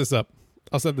I'll set this up.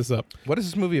 What is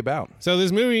this movie about? So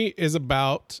this movie is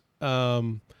about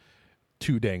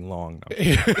Too dang long. No.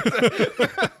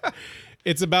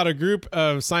 it's about a group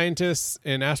of scientists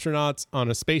and astronauts on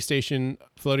a space station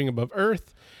floating above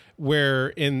Earth, where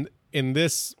in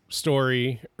this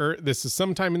story, this is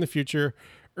sometime in the future,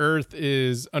 Earth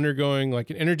is undergoing like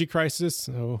an energy crisis.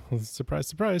 Oh, surprise,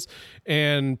 surprise!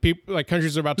 And people, like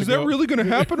countries are about to Is go. that really going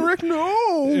to happen, Rick?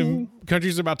 No.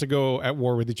 Countries are about to go at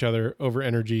war with each other over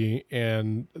energy,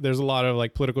 and there's a lot of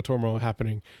like political turmoil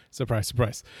happening. Surprise,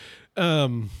 surprise.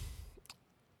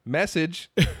 Message.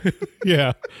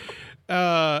 Yeah.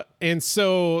 And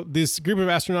so this group of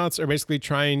astronauts are basically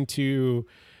trying to,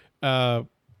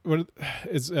 what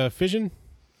is fission,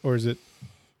 or is it?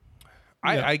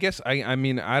 I guess I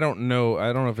mean I don't know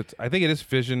if it's I think it is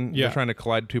fission. Yeah. They're trying to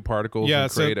collide two particles. Yeah.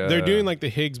 And So create they're doing like the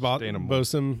Higgs sustainable-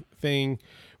 boson thing,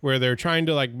 where they're trying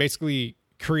to like basically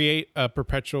create a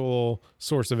perpetual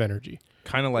source of energy.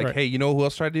 kind of like, Right. hey, you know who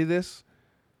else tried to do this?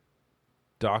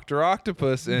 Dr.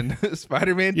 Octopus and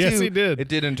Spider-Man 2. Yes, he did. It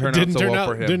didn't turn out so well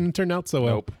for him. Didn't turn out so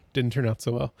well. Nope. Didn't turn out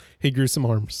so well. He grew some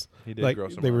arms. He did like grow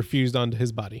some they arms. were fused onto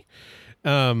his body.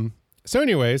 So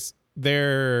anyways,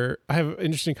 I have an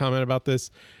interesting comment about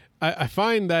this. I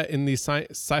find that in these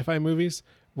sci-fi movies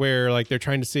where like they're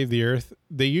trying to save the Earth,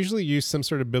 they usually use some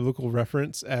sort of biblical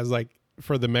reference as like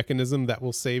for the mechanism that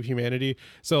will save humanity.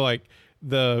 So like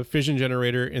the fission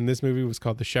generator in this movie was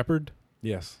called the Shepherd,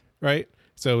 Yes. right?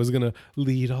 So it was going to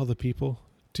lead all the people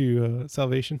to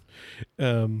salvation.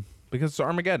 Because it's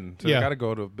Armageddon. So Yeah. you got to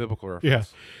go to a biblical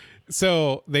reference. Yeah.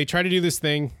 So they try to do this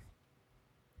thing.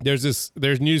 There's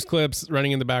news clips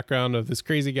running in the background of this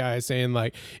crazy guy saying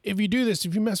like, if you do this,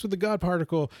 if you mess with the God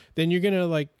particle, then you're gonna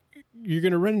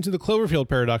run into the Cloverfield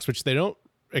paradox, which they don't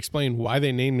explain why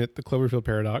they named it the Cloverfield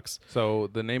paradox. So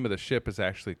the name of the ship is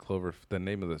actually Clover. The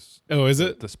name of this. Oh, is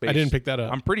it? The space. I didn't pick that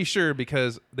up. I'm pretty sure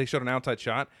because they showed an outside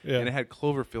shot Yeah. and it had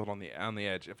Cloverfield on the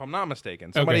edge. If I'm not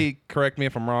mistaken, somebody correct me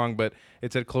if I'm wrong, but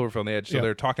it said Cloverfield on the edge. So Yeah.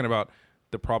 they're talking about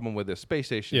the problem with this space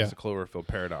station Yeah. is the Cloverfield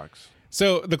paradox.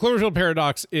 So the Cloverfield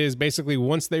paradox is basically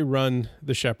once they run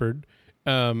the Shepherd,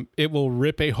 it will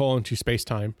rip a hole into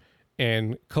space-time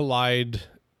and collide,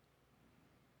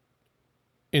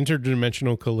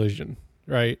 interdimensional collision,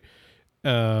 right?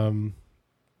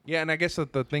 Yeah, and I guess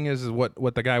that the thing is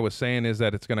what the guy was saying is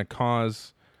that it's going to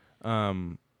cause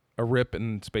a rip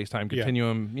in space-time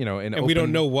continuum, and we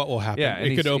don't know what will happen. Yeah,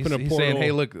 and it could open a he's portal. saying,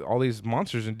 hey, look, all these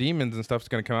monsters and demons and stuff is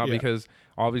going to come out Yeah. because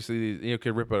obviously it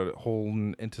could rip a hole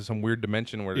into some weird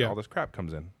dimension where Yeah. all this crap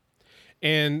comes in.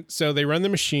 And so they run the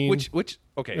machine. Which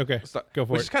okay, stop. Go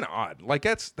for which it. is kind of odd. Like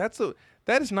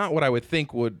that is not what I would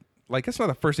think would like. That's not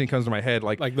the first thing that comes to my head.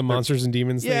 Like the monsters and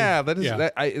demons thing. Yeah, that is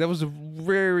that was a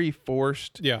very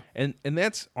forced. Yeah. and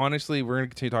that's honestly we're going to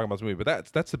continue talking about this movie,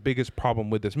 but that's the biggest problem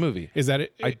with this movie. Is that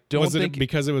it? I don't was think it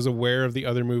because it was aware of the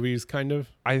other movies, kind of?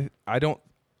 I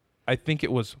think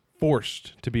it was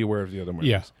forced to be aware of the other movies.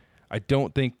 Yeah. I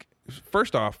don't think.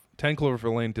 First off, 10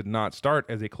 Cloverfield Lane did not start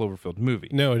as a Cloverfield movie.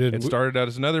 No, it didn't. It started out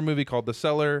as another movie called The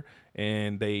Cellar,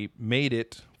 and they made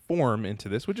it form into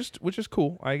this, which is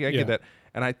cool. I get that,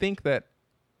 and I think that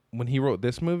when he wrote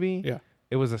this movie,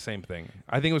 it was the same thing.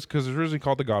 I think it was because it was originally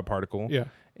called The God Particle,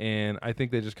 and I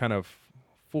think they just kind of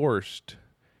forced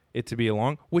it to be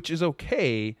along, which is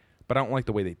okay, but I don't like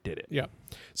the way they did it. Yeah.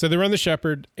 So they run the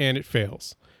Shepherd, and it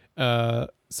fails.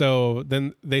 So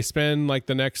then they spend like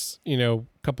the next,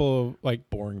 couple of like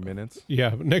Boring minutes.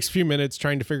 next few minutes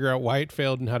trying to figure out why it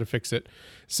failed and how to fix it.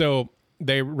 So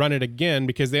they run it again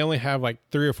because they only have like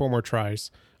 3 or 4 more tries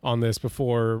on this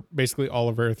before basically all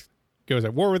of Earth goes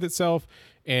at war with itself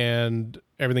and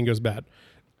everything goes bad.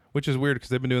 Which is weird because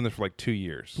they've been doing this for like 2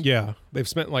 years. Yeah. They've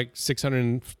spent like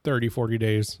 40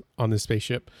 days on this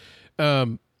spaceship.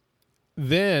 Then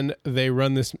they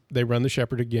run the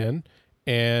Shepherd again,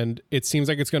 and it seems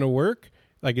like it's going to work.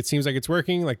 Like it seems like it's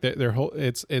working. Like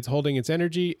it's holding its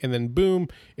energy, and then boom,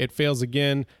 it fails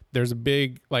again. There's a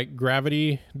big like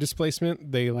gravity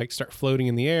displacement. They like start floating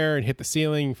in the air and hit the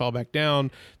ceiling, fall back down.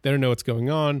 They don't know what's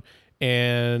going on,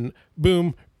 and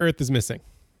boom, Earth is missing.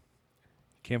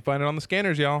 Can't find it on the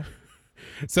scanners, y'all.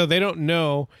 So they don't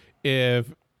know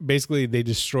if basically they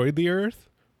destroyed the Earth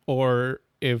or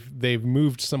if they've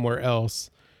moved somewhere else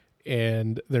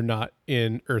and they're not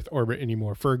in Earth orbit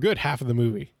anymore for a good half of the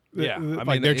movie. Yeah,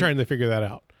 they're trying to figure that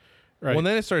out. Right. Well,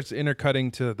 then it starts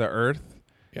intercutting to the Earth,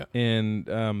 and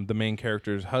the main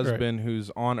character's husband,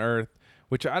 who's on Earth.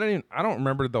 Which I don't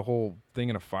remember the whole thing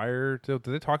in a fire. Did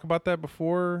they talk about that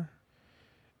before?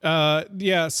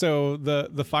 Yeah. So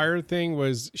the fire thing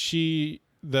was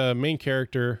the main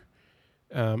character.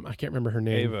 I can't remember her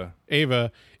name.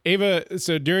 Ava.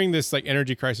 So during this like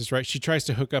energy crisis, right? She tries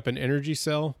to hook up an energy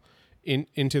cell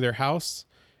into their house.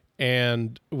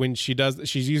 And when she does,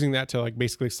 she's using that to like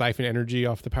basically siphon energy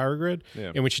off the power grid.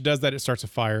 Yeah. And when she does that, it starts a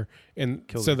fire. And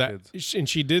kills so the kids. And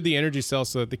she did the energy cell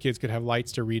so that the kids could have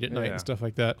lights to read at night and stuff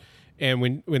like that. And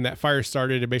when that fire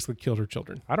started, it basically killed her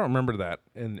children. I don't remember that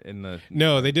in the.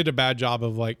 No, they did a bad job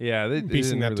of like they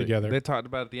piecing that together. They talked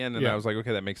about it at the end, and I was like,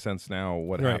 okay, that makes sense now.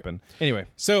 What happened? Anyway,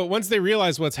 so once they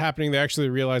realize what's happening, they actually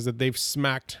realize that they've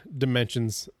smacked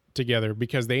dimensions together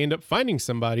because they end up finding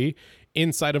somebody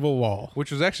inside of a wall,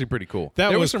 which was actually pretty cool.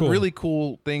 There was some really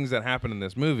cool things that happened in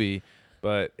this movie,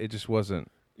 but it just wasn't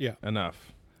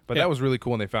enough. But that was really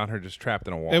cool, and they found her just trapped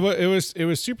in a wall. It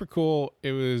was super cool.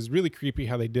 It was really creepy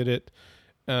how they did it,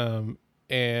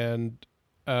 and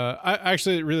I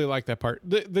actually really like that part.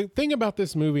 The thing about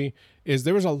this movie is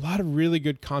there was a lot of really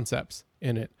good concepts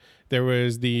in it. There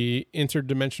was the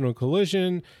interdimensional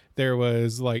collision. There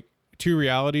was like 2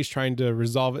 realities trying to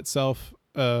resolve itself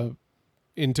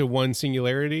into one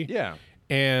singularity. Yeah.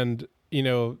 And,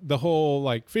 the whole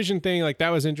like fission thing, like that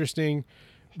was interesting.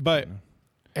 But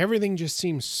everything just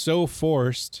seems so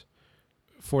forced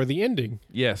for the ending.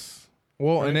 Yes.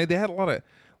 Well, right? And they had a lot of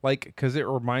like, because it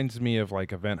reminds me of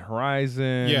like Event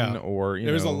Horizon or,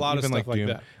 there's a lot of stuff like Doom.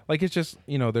 that. Like it's just,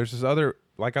 there's this other,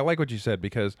 like I like what you said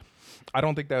because I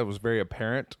don't think that was very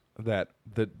apparent that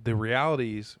the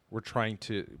realities were trying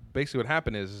to, basically what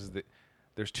happened is that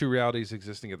there's 2 realities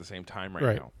existing at the same time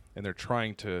right now, and they're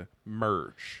trying to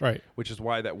merge. Right. Which is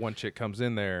why that one chick comes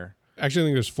in there. Actually, I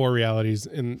think there's 4 realities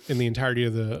in the entirety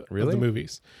of the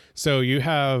movies. So you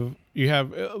have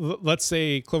let's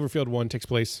say Cloverfield 1 takes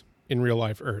place in real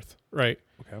life Earth, right?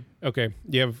 Okay.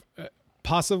 You have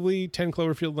possibly 10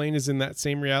 Cloverfield Lane is in that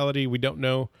same reality. We don't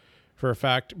know for a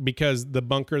fact because the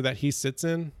bunker that he sits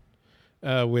in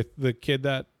with the kid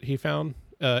that he found,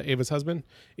 Ava's husband,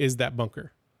 is that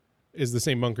bunker. Is the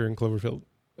same bunker in Cloverfield,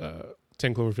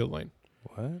 10 Cloverfield Lane.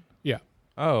 What? Yeah.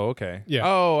 Oh, okay. Yeah.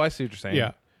 Oh, I see what you're saying.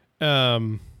 Yeah.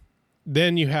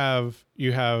 then you have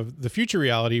the future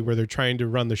reality where they're trying to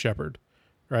run the Shepherd,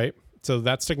 right? So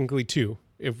that's technically 2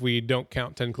 if we don't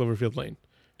count 10 Cloverfield Lane,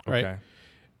 right? Okay.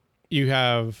 You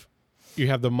have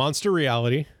the monster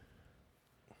reality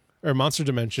or monster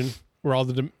dimension where all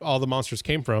the monsters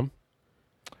came from.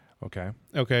 Okay.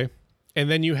 Okay. And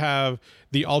then you have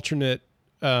the alternate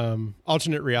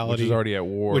reality, Which is already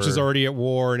at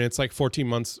war. and it's like 14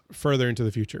 months further into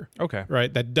the future. Okay.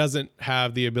 Right? That doesn't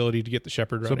have the ability to get the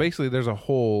Shepherd running. So basically, there's a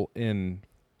hole in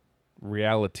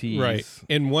realities. Right.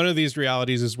 And one of these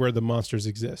realities is where the monsters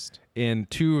exist. And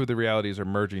 2 of the realities are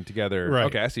merging together. Right.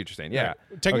 Okay, I see what you're saying. Yeah.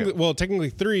 Right. Technically, Okay. well, technically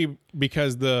 3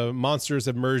 because the monsters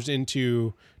have merged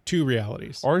into 2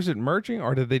 realities. Or is it merging,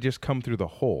 or did they just come through the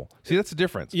hole? See, that's the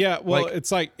difference. Yeah, well,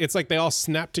 Like- it's like they all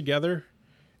snap together.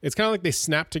 It's kind of like they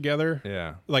snap together.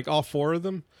 Yeah. Like all 4 of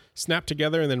them snap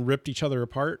together and then ripped each other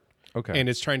apart. Okay. And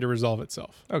it's trying to resolve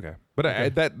itself. Okay. But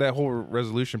that whole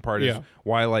resolution part is Yeah.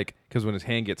 why, like, because when his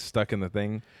hand gets stuck in the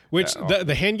thing. Which that-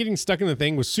 the hand getting stuck in the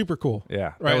thing was super cool.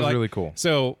 Yeah, Right, that was like- really cool.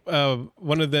 So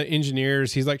one of the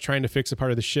engineers, he's like trying to fix a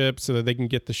part of the ship so that they can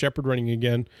get the Shepherd running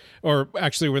again. Or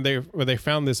actually, when they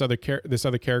found this other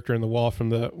character in the wall from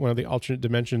one of the alternate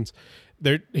dimensions,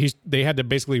 they had to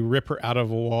basically rip her out of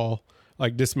a wall,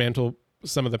 like dismantle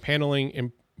some of the paneling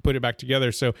and put it back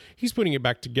together. So he's putting it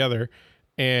back together,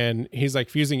 and he's like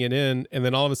fusing it in, and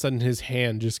then all of a sudden his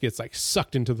hand just gets like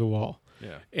sucked into the wall.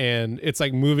 Yeah. And it's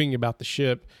like moving about the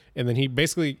ship, and then it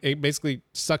basically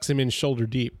sucks him in shoulder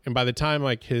deep, and by the time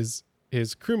like his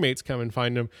crewmates come and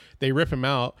find him, they rip him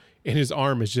out, and his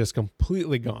arm is just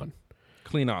completely gone,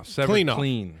 Clean off. Severed Clean off.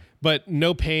 clean. but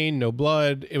no pain, no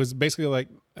blood. It was basically like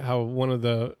how one of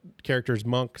the characters,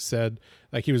 Monk, said,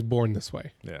 like he was born this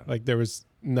way. Yeah. Like there was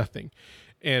nothing.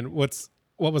 And what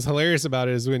was hilarious about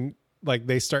it is when like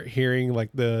they start hearing like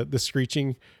the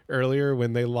screeching earlier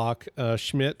when they lock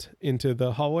Schmidt into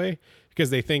the hallway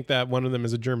because they think that one of them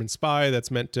is a German spy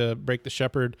that's meant to break the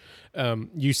Shepherd.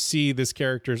 You see this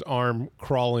character's arm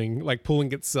crawling, like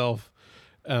pulling itself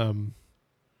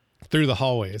through the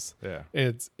hallways. Yeah.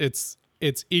 It's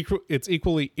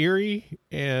equally eerie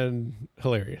and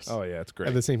hilarious Oh, yeah, it's great.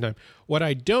 at the same time. What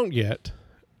I don't get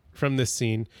from this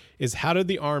scene is how did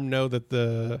the arm know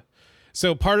that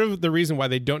so part of the reason why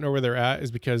they don't know where they're at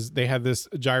is because they have this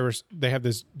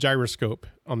gyroscope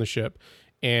on the ship,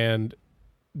 and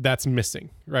that's missing,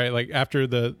 right? Like after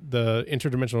the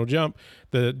interdimensional jump,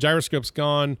 the gyroscope's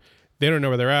gone. They don't know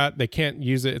where they're at. They can't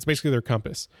use it. It's basically their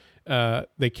compass.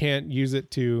 They can't use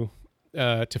it to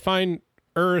find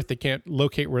Earth. They can't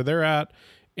locate where they're at,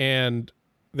 and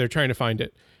they're trying to find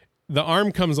it. The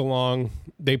arm comes along.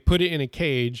 They put it in a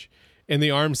cage, and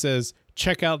the arm says,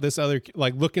 check out this other,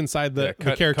 like look inside the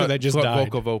character that just died.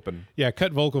 Volkov open. Yeah,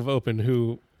 cut Volkov open,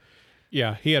 who,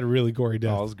 yeah, he had a really gory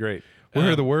death. Oh, it was great.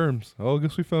 Where are the worms? Oh, I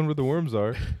guess we found where the worms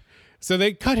are. So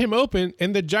they cut him open,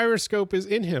 and the gyroscope is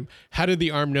in him. How did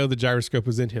the arm know the gyroscope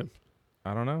was in him?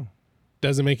 I don't know.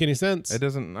 Doesn't make any sense. It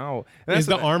doesn't know. Is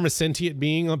the arm a sentient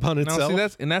being upon No,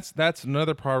 itself? see, that's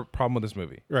another problem with this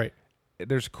movie. Right.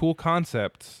 There's cool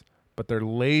concepts, but they're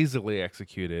lazily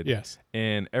executed. Yes.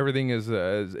 And everything is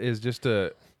just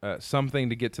something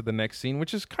to get to the next scene,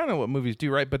 which is kind of what movies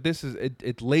do, right? But this is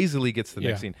it lazily gets to the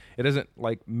next Yeah. scene. It doesn't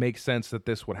like make sense that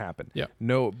this would happen. Yeah.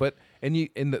 No, but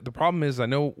the problem is I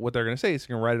know what they're going to say. It's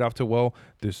going to write it off to, well,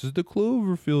 this is the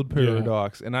Cloverfield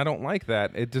paradox, and I don't like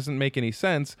that. It doesn't make any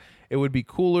sense. It would be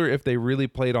cooler if they really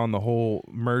played on the whole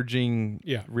merging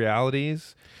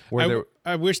realities. Where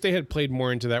I wish they had played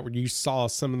more into that, where you saw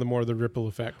some of the more of the ripple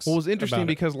effects. Well, it was interesting about it.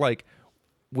 because like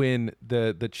when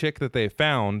the chick that they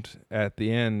found at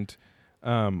the end,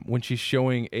 when she's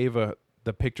showing Ava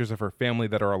the pictures of her family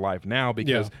that are alive now,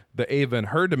 because the Ava in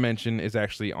her dimension is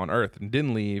actually on Earth and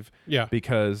didn't leave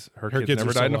because her kids never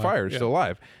are died in a still fire, alive. still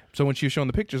alive. So when she was showing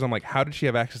the pictures, I'm like, how did she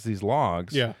have access to these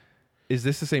logs? Yeah. Is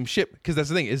this the same ship? Because that's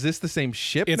the thing. Is this the same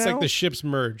ship It's now? like the ships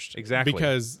merged. Exactly.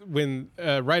 Because when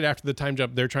right after the time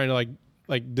jump, they're trying to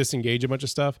like disengage a bunch of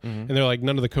stuff, and they're like,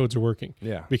 none of the codes are working.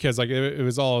 Yeah. Because like it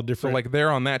was all So different. like they're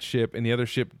on that ship and the other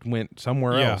ship went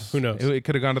somewhere Yeah, else. who knows? It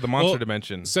could have gone to the monster Well,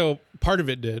 dimension. So part of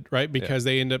it did, right? Because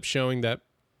they end up showing that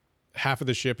half of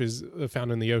the ship is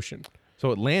found in the ocean.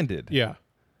 So it landed. Yeah.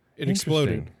 It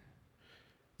exploded. Interesting.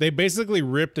 They basically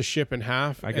ripped the ship in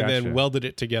half and then gotcha. welded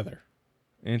it together.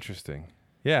 Interesting.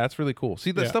 Yeah, that's really cool.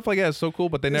 See, that Yeah. stuff like that is so cool,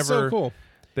 but they It's never. so cool.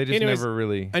 They just Anyways, never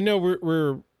really. I know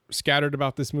we're scattered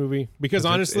about this movie because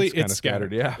honestly, it's kinda it's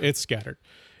scattered. scattered, yeah. It's scattered.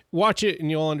 Watch it and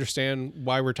you'll understand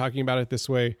why we're talking about it this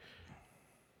way.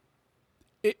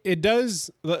 It does.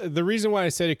 The reason why I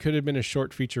said it could have been a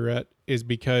short featurette is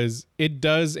because it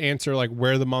does answer like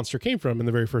where the monster came from in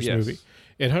the very first Yes. movie.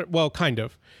 Well, kind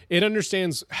of. It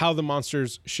understands how the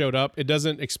monsters showed up. It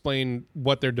doesn't explain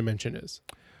what their dimension is.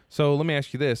 So let me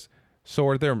ask you this: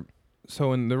 so in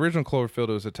the original Cloverfield,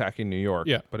 it was attacking New York,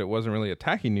 Yeah. but it wasn't really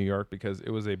attacking New York because it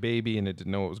was a baby and it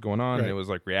didn't know what was going on, and Right. it was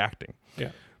like reacting.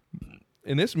 Yeah.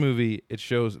 In this movie, it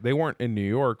shows they weren't in New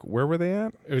York. Where were they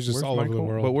at? It was just Where's all over the Michael?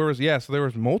 world. But where was so there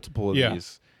was multiple of Yeah.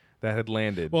 these that had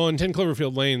landed. Well, in 10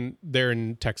 Cloverfield Lane, they're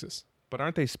in Texas. But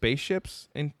aren't they spaceships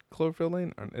in Cloverfield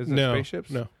Lane? Is it No,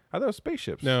 spaceships? no. I thought it was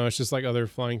spaceships. No, it's just like other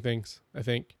flying things, I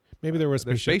think. Maybe there was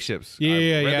There's spaceships. spaceships. Yeah, I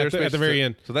yeah, read yeah, their at the spaceships. very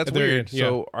end. So that's At the very weird. end, yeah.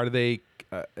 So are they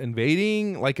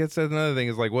invading? Like it's another thing.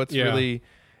 Is like what's Yeah. really.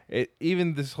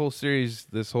 Even this whole series,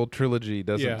 this whole trilogy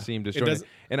doesn't Yeah. seem It disjointed. does-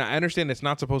 And I understand it's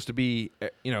not supposed to be,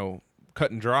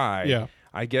 cut and dry. Yeah.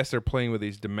 I guess they're playing with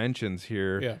these dimensions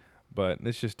here. Yeah. But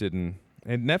this just didn't.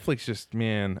 And Netflix just,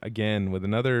 man, again, with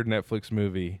another Netflix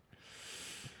movie.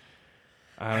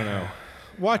 I don't know.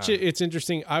 Watch it. It's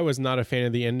interesting. I was not a fan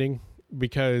of the ending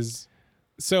because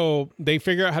they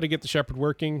figure out how to get the shepherd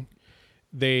working.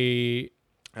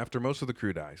 After most of the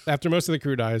crew dies. After most of the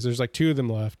crew dies, there's like 2 of them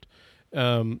left.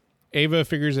 Ava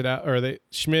figures it out, or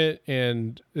Schmidt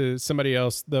and somebody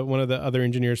else, one of the other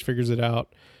engineers figures it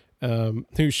out.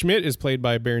 Who Schmidt is played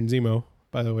by Baron Zemo,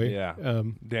 by the way. Yeah.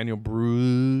 Daniel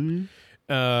Bruce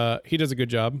He does a good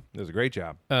job. does a great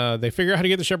job. They figure out how to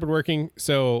get the shepherd working.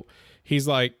 So he's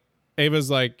like,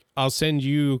 Ava's like, I'll send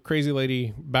you, crazy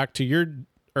lady, back to your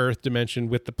Earth dimension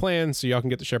with the plan so y'all can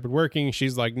get the shepherd working.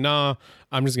 She's like, nah,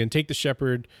 I'm just going to take the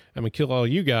shepherd. I'm going to kill all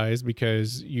you guys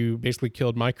because you basically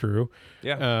killed my crew.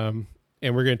 Yeah.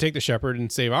 And we're going to take the shepherd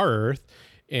and save our Earth.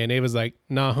 And Ava's like,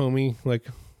 nah, homie, like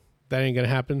that ain't going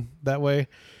to happen that way.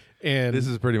 And This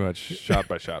is pretty much shot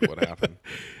by shot what happened.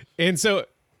 and so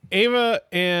Ava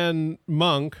and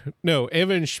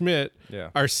Schmidt Yeah.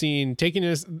 are seen taking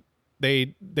this.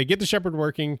 They get the shepherd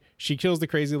working. She kills the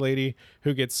crazy lady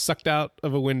who gets sucked out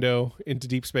of a window into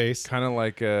deep space. Kind of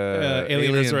like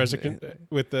Alien Resurrection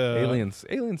with the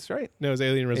Aliens, right? No, it was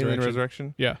Alien Resurrection. Alien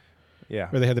Resurrection. Yeah, Yeah.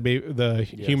 where they had the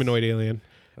humanoid alien.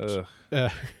 Ugh.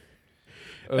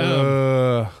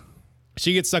 Uh,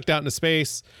 She gets sucked out into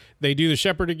space. They do the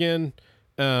shepherd again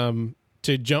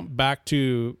to jump back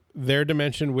to their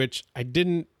dimension, which I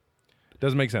didn't.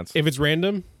 Doesn't make sense. If it's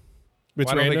random, it's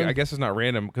Well, random. I guess it's not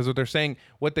random because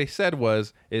what they said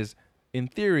is in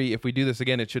theory, if we do this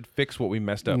again, it should fix what we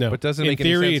messed up. No, But it doesn't in make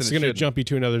theory, any it's sense. going to jump you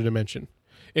to another dimension.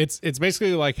 It's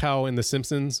basically like how in The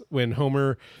Simpsons when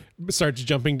Homer starts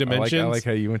jumping dimensions. I like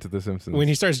how you went to The Simpsons. When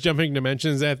he starts jumping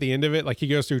dimensions at the end of it, like he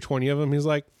goes through 20 of them, he's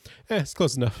like, it's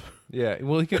close enough. Yeah.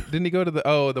 Well, didn't he go to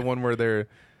the one where they're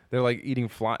like eating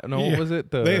fly? No, Yeah. what was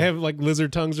it? They have like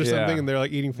lizard tongues or Yeah. something, and they're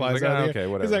like eating flies like, out of okay, there.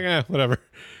 whatever. He's like, whatever.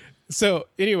 So,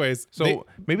 anyways, So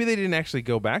maybe they didn't actually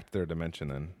go back to their dimension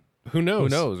then. who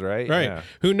knows? Who knows, right? Right. Yeah.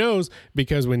 Who knows?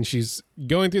 Because when she's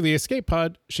going through the escape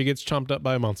pod, she gets chomped up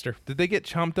by a monster. Did they get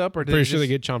chomped up or did Pretty it sure they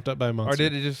just, get chomped up by a monster. or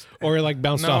did it just Or like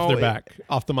bounced off No, their back,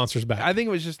 off the monster's back. I think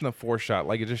it was just in the foreshot,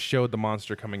 like it just showed the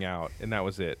monster coming out and that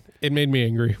was it. It made me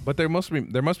angry. But there must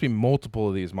be multiple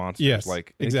of these monsters. Yes,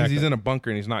 like exactly. because he's in a bunker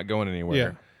and he's not going anywhere.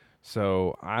 Yeah.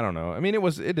 So I don't know. I mean,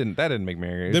 that didn't make me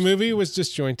angry. The movie was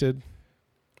disjointed.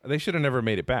 They should have never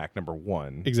made it back. Number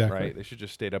one, Exactly. Right? They should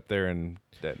just stayed up there and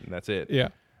that's it. Yeah.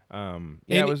 Yeah. And-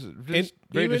 It was just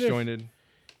very even if- disjointed.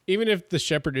 Even if the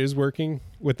shepherd is working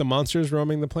with the monsters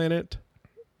roaming the planet,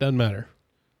 doesn't matter.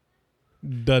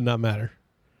 Does not matter.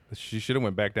 She should have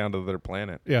went back down to their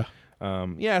planet. Yeah.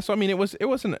 Yeah. So I mean, it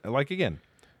wasn't like again,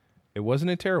 it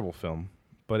wasn't a terrible film,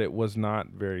 but it was not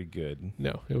very good.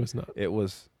 No, it was not.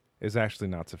 It's actually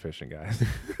not sufficient, guys.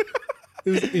 It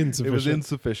was insufficient. It was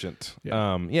insufficient.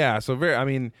 Yeah. So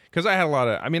because I had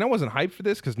I wasn't hyped for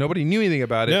this because nobody knew anything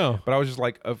about it. No. But I was just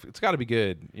like, it's got to be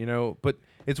good, But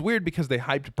it's weird because they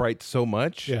hyped Bright so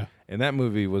much. Yeah. And that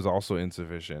movie was also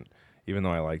insufficient, even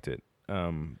though I liked it.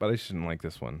 But I just didn't like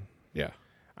this one. Yeah.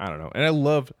 I don't know. And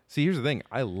here's the thing.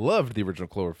 I loved the original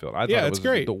Cloverfield. I thought Yeah, it it's was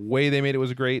great. The way they made it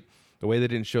was great. The way they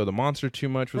didn't show the monster too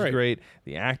much was Right. great.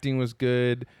 The acting was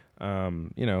good.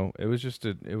 It was just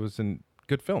a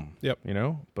good film. Yep.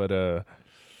 But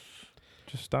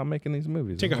just stop making these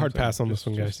movies. Take That's a what hard I'm saying. pass on this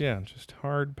one, guys. Yeah, just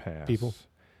hard pass. People.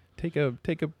 Take a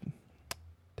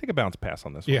bounce pass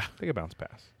on this one. Yeah. Take a bounce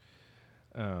pass.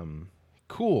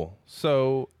 Cool.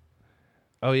 So,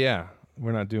 oh yeah,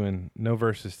 we're not doing no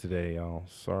verses today, y'all.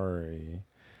 Sorry,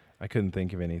 I couldn't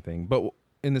think of anything. But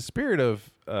in the spirit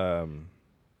of the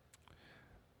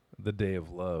Day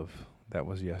of Love that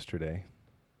was yesterday,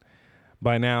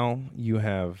 by now you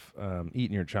have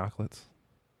eaten your chocolates.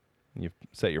 You've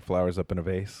set your flowers up in a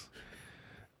vase.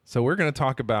 So we're going to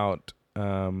talk about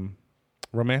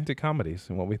romantic comedies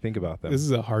and what we think about them. This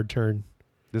is a hard turn.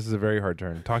 This is a very hard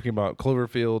turn. Talking about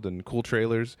Cloverfield and cool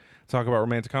trailers, talk about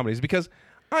romantic comedies because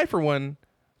I, for one,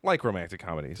 like romantic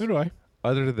comedies. So do I.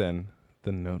 Other than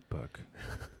The Notebook,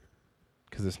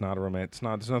 because it's not a romance.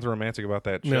 There's nothing romantic about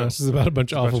that show. No, this is about a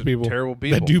bunch of awful people, terrible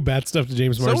people that do bad stuff to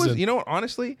James Marsden. You know what?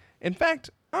 Honestly, in fact,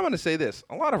 I'm going to say this: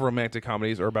 a lot of romantic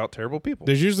comedies are about terrible people.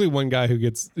 There's usually one guy who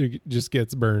just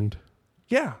gets burned.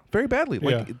 Yeah, very badly.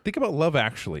 Like Yeah. think about Love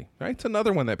Actually, right? It's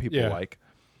another one that people Yeah. like.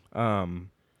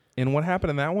 And what happened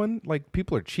in that one? Like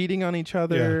people are cheating on each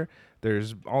other. Yeah.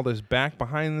 There's all this back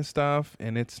behind the stuff,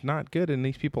 and it's not good. And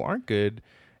these people aren't good.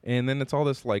 And then it's all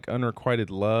this like unrequited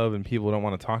love, and people don't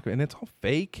want to talk, and it's all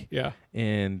fake. Yeah.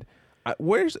 And I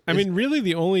mean, really,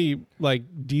 the only like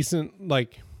decent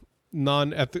like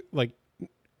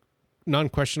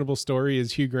non-questionable story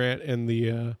is Hugh Grant and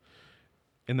the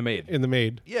in The Maid. in The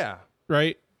Maid, Yeah.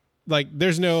 right? Like,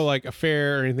 there's no like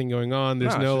affair or anything going on.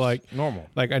 There's it's no just like normal.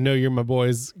 I know you're my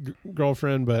boy's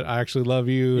girlfriend, but I actually love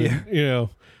you. And, you know,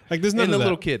 like there's none And of the that.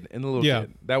 little kid. And the little Yeah.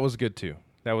 kid. That was good too.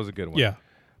 That was a good one. Yeah.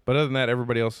 But other than that,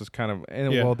 everybody else is kind of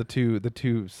Yeah. well, the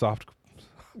two soft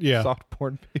Yeah. soft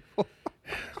porn people.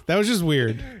 That was just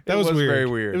weird. That was was weird. very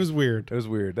weird. It was weird. It was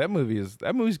weird. That movie's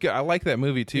good. I like that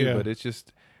movie too, Yeah. but it's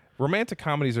just romantic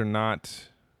comedies are not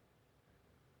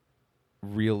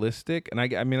realistic. And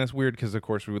I mean that's weird because of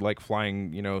course we would like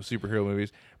flying, superhero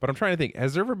movies. But I'm trying to think,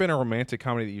 has there ever been a romantic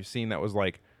comedy that you've seen that was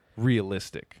like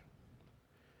realistic?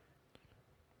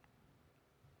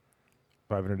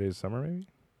 500 Days of Summer, maybe?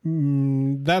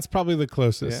 That's probably the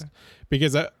closest, Yeah.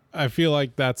 because I feel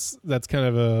like that's kind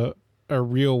of a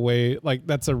real way, like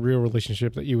that's a real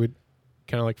relationship that you would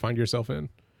kind of like find yourself in.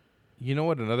 You know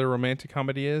what another romantic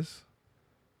comedy is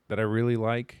that I really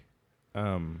like?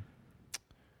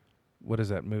 What is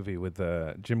that movie with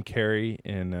Jim Carrey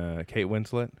and Kate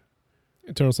Winslet?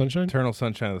 Eternal Sunshine. Eternal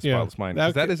Sunshine of the Yeah. Spotless Mind. That-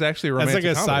 'Cause that is actually a That's romantic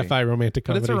like a comedy. sci-fi romantic But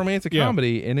comedy. it's a romantic Yeah.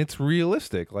 comedy, and it's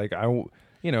realistic. Like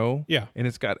Yeah. and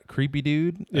it's got a creepy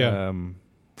dude. Yeah.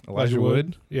 Elijah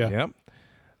Wood. Yeah.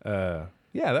 Yep.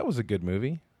 Yeah, that was a good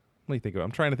movie. Let me think of.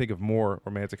 I'm trying to think of more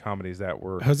romantic comedies that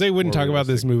were. Jose wouldn't more talk about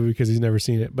this realistic. movie because he's never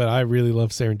seen it, but I really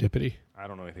love Serendipity. I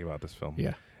don't know anything about this film.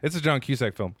 Yeah. It's a John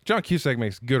Cusack film. John Cusack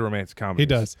makes good romantic comedies. He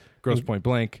does. Gross Point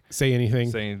Blank. Say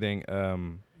Anything. Say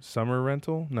Anything. Summer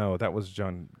Rental. No, that was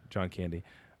John Candy.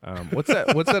 What's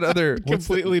that? What's that other?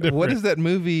 Completely different. What is that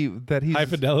movie that he's? High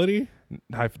Fidelity.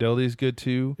 High Fidelity is good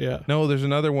too. Yeah. No, there's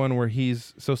another one where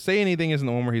he's. So Say Anything isn't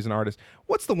the one where he's an artist.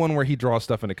 What's the one where he draws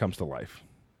stuff and it comes to life?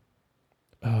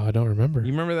 Oh, I don't remember.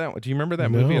 You remember that? Do you remember that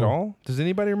movie at No. all? Does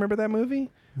anybody remember that movie?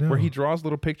 No. Where he draws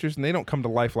little pictures and they don't come to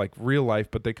life like real life,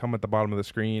 but they come at the bottom of the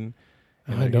screen.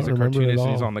 And I he's don't a remember it at cartoonist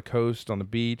and he's all. on the coast, on the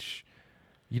beach.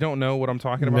 You don't know what I'm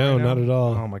talking about? No, right now? not at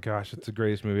all. Oh my gosh, it's the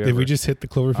greatest movie Did ever. we just hit the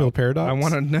Cloverfield paradox? I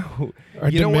want to know. Are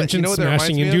you know what? dimensions You know what that reminds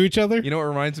smashing me into of? each other? You know what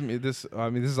reminds me of this? I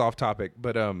mean, this is off topic,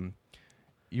 but you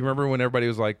remember when everybody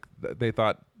was like, they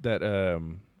thought that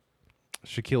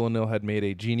Shaquille O'Neal had made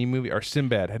a genie movie, or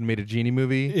Sinbad had made a genie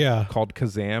movie Yeah. called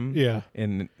Kazam, Yeah.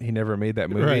 and he never made that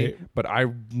movie. Right. But I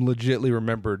legitly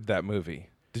remembered that movie.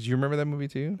 Did you remember that movie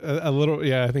too? A little,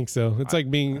 yeah, I think so. It's like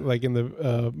being like in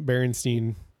the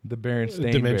Berenstein, The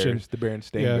Berenstain Dimension. Bears. The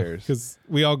Berenstain yeah, Bears. because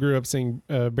we all grew up saying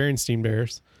Berenstein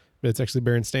Bears, but it's actually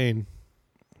Berenstain.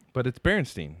 But it's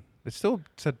Berenstein. It still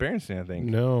said Berenstain, I think.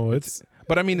 No, it's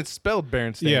But I mean, it's spelled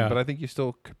Berenstain, Yeah. but I think you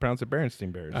still pronounce it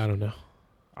Berenstain Bears. I don't know.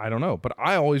 I don't know, but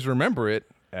I always remember it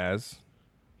as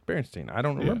Berenstain. I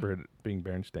don't Yeah. remember it being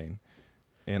Berenstain.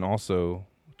 And also,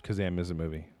 Kazam is a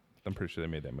movie. I'm pretty sure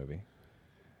they made that movie.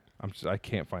 I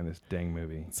can't find this dang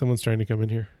movie. Someone's trying to come in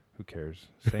here. Who cares?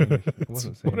 It It's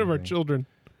wasn't saying one of our anything. children.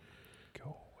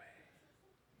 Go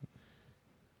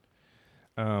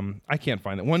away. I can't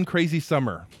find it. One Crazy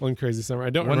Summer. One Crazy Summer. I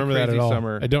don't One remember that at Crazy all.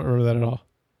 Summer. I don't remember that at all.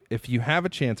 If you have a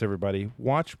chance, everybody,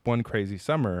 watch One Crazy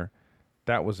Summer.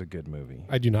 That was a good movie.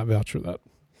 I do not vouch for that.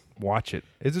 Watch it.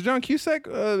 It's a John Cusack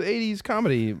 80s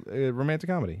comedy, romantic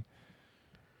comedy.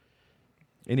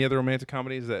 Any other romantic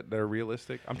comedies that are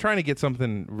realistic? I'm trying to get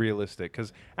something realistic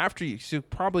because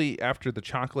probably after the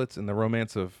chocolates and the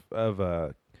romance of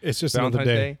It's just Valentine's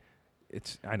another day.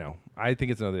 I know. I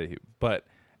think it's another day. But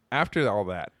after all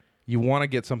that, you want to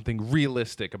get something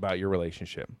realistic about your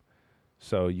relationship.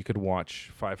 So you could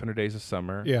watch 500 Days of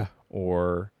Summer Yeah.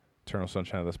 or Eternal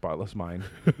Sunshine of the Spotless Mind.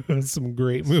 Some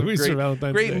great movies for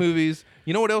Valentine's Great Day. movies.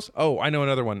 You know what else? Oh, I know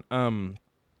another one.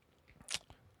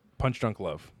 Punch Drunk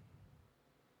Love.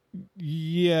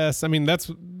 Yes, I mean that's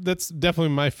definitely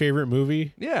my favorite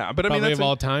movie. Yeah, but I mean Probably that's of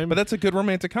all time. But that's a good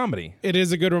romantic comedy. It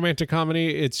is a good romantic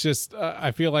comedy. It's just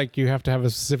I feel like you have to have a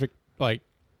specific like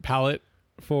palette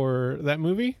for that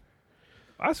movie.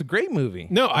 That's a great movie.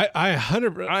 No, I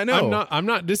 100. I know. I'm not I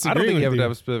don't disagreeing think you have with to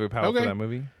have a specific palate Okay. for that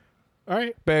movie. All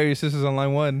right. Bury Your Sisters on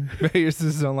line 1. Bury Your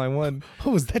Sisters on line 1.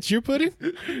 Oh, was that your pudding?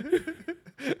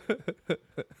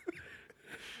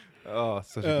 Oh,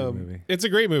 such a good movie. It's a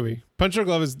great movie. Punch Drunk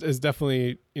Love is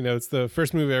definitely, it's the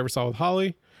first movie I ever saw with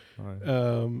Holly.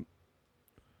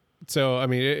 So, I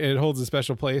mean, it holds a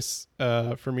special place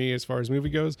for me as far as movie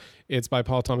goes. It's by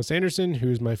Paul Thomas Anderson,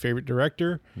 who's my favorite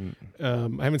director. I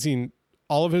haven't seen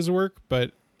all of his work,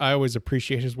 but I always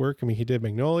appreciate his work. I mean, he did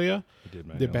Magnolia.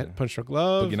 Did Punch Drunk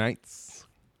Love. Boogie Nights.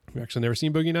 I've actually never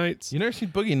seen Boogie Nights. You never seen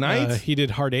Boogie Nights? He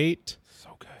did Hard 8.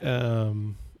 So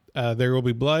good. There Will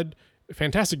Be Blood.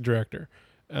 Fantastic director.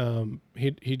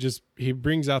 He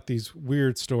brings out these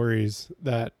weird stories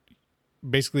that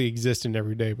basically exist in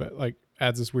every day, but like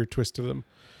adds this weird twist to them.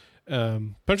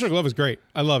 Punch Drunk Love is great.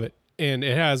 I love it, and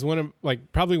it has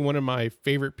probably one of my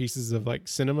favorite pieces of like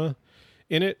cinema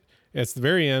in it. It's the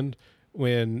very end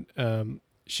when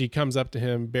she comes up to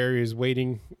him. Barry is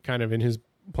waiting kind of in his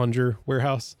plunger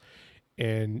warehouse,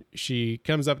 and she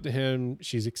comes up to him.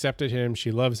 She's accepted him.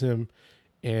 She loves him,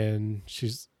 and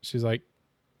she's like,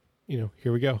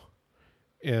 here we go,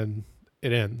 and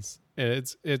it ends. And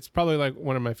it's probably like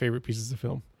one of my favorite pieces of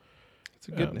film.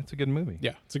 It's a good movie.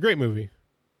 Yeah, it's a great movie.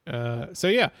 So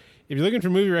yeah, if you're looking for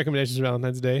movie recommendations for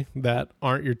Valentine's Day that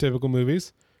aren't your typical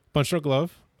movies, Punch Drunk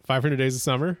Love, 500 Days of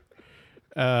Summer.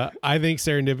 I think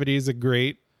Serendipity is a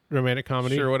great romantic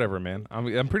comedy. Sure, whatever, man.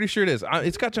 I'm pretty sure it is.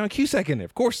 It's got John Cusack in it.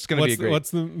 Of course, it's going to be a great.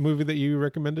 What's the movie that you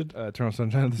recommended? Eternal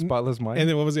Sunshine of the Spotless Mind. And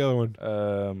then what was the other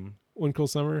one? One Cool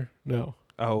Summer? No.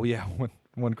 Oh yeah,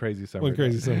 one Crazy Summer. One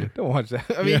Crazy Summer. Don't watch that.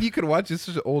 I mean, you could watch. It's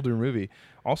such an older movie.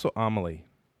 Also, Amelie.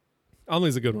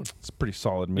 Amelie's a good one. It's a pretty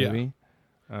solid movie.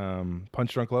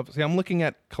 Punch Drunk Love. See, I'm looking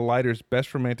at Collider's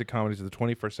best romantic comedies of the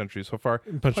 21st century so far.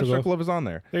 Punch Drunk Love is on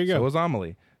there. There you go. So is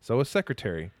Amelie. So is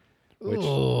Secretary. Which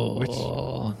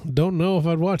don't know if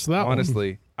I'd watch that one.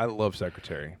 Honestly, I love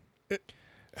Secretary.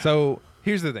 So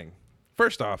here's the thing.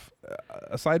 First off,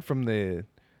 aside from the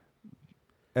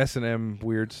S&M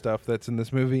weird stuff that's in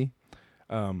this movie,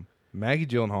 Maggie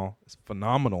Gyllenhaal is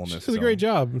phenomenal in this film. She does a great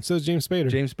job. And so is James Spader.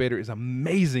 James Spader is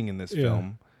amazing in this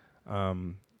film.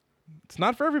 It's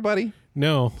not for everybody.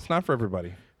 No. It's not for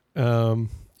everybody.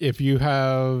 If you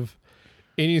have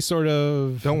any sort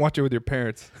of... Don't watch it with your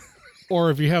parents. Or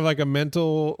if you have like a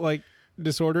mental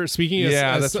disorder. Speaking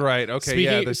that's right.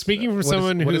 Okay, speaking from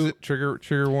someone who... What is it?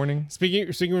 Trigger warning?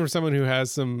 Speaking from someone who has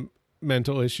some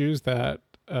mental issues that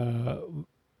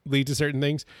lead to certain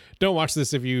things, don't watch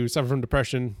this if you suffer from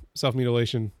depression,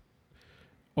 self-mutilation,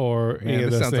 or any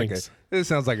of those things. This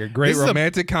sounds like a great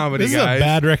romantic comedy, guys. This is a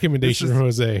bad recommendation from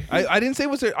Jose. I didn't say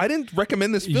I didn't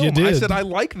recommend this film. You did. I said I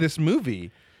like this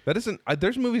movie. That isn't.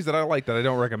 There's movies that I like that I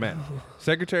don't recommend.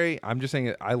 Secretary. I'm just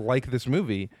saying I like this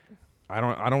movie. I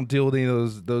don't deal with any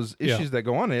of those issues that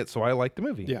go on in it, so I like the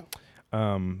movie. Yeah.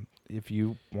 If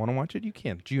you want to watch it, you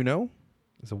can. Juno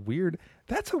is a weird.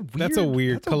 That's a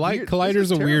weird.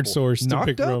 Collider's a weird source to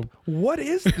pick from. What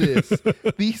is this?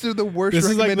 These are the worst. This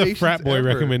is like the recommendations frat boy ever.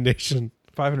 recommendation.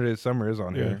 500 Days of Summer is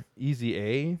on here. Easy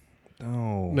A.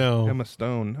 No. Emma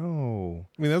Stone. No.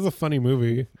 I mean, that's a funny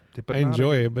movie. But I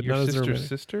enjoy it, but your not as a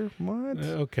sister. What?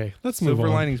 Okay, let's move on. Silver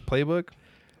Linings Playbook.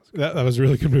 That was a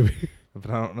really good movie. But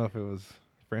I don't know if it was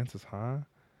Frances Ha.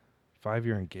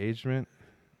 5-Year Engagement.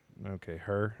 Okay,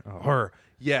 Her. Oh, Her.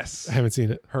 Yes. I haven't sing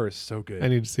it. Her is so good. I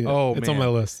need to see it. Oh, it's man. on my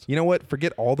list. You know what?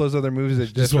 Forget all those other movies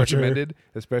that just watch recommended,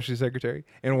 especially Secretary,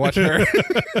 and watch Her.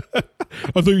 I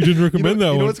thought you didn't recommend that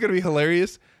one. You know what's going to be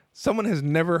hilarious? Someone has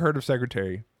never heard of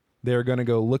Secretary. They're going to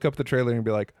go look up the trailer and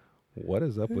be like, what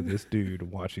is up with this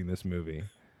dude watching this movie?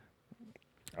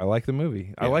 I like the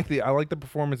movie. Yeah. I like the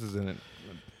performances in it.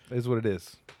 It is what it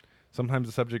is. Sometimes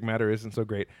the subject matter isn't so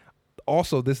great.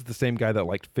 Also, this is the same guy that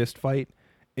liked Fist Fight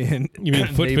in You mean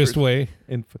Foot Fist Way?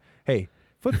 Hey,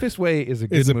 Foot Fist Way is a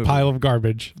good movie. movie. Is a pile of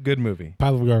garbage. Good movie.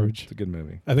 Pile of garbage. It's a good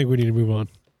movie. I think we need to move on.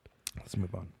 Let's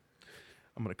move on.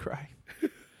 I'm going to cry.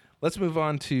 Let's move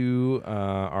on to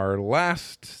our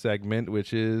last segment,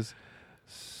 which is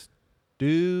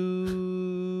Stupid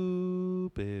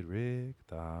Rick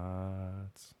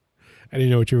Thoughts. I didn't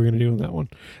know what you were going to do on that one.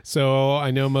 So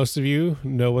I know most of you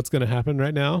know what's going to happen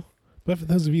right now. But for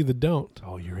those of you that don't,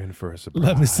 you're in for a surprise.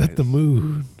 Let me set the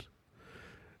mood.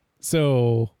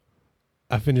 So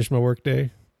I finished my work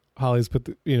day. Holly's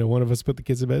one of us put the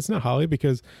kids to bed. It's not Holly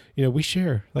because, we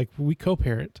share, we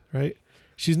co-parent, right?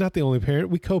 She's not the only parent.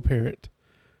 We co-parent.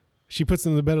 She puts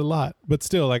them to bed a lot, but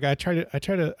still, I try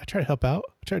to help out.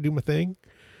 I try to do my thing.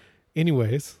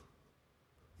 Anyways,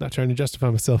 Not trying to justify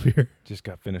myself here. Just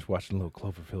got finished watching a little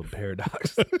Cloverfield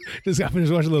Paradox. Just got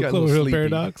finished watching a little Got a little Cloverfield sleepy.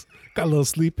 Paradox. Got a little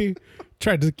sleepy.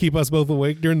 Tried to keep us both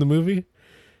awake during the movie.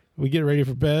 We get ready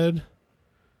for bed.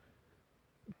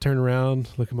 Turn around,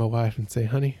 look at my wife and say,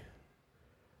 honey,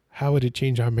 how would it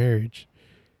change our marriage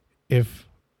if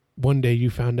one day you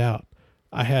found out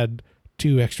I had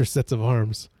 2 extra sets of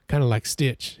arms, kind of like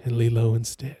Stitch and Lilo and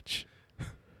Stitch?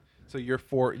 So you're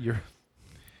four-armed.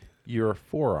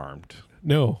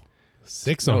 No,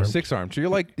 6 No, arms. 6-armed. So you're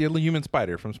like the human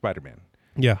spider from Spider-Man.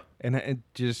 Yeah. And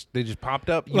they just popped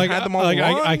up. You Like, had them all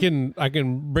along? I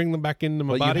can bring them back into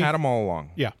my But body. you had them all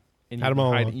along. Yeah. And Had you've them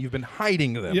all been along. You've been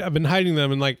hiding them. Yeah, I've been hiding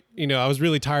them, and I was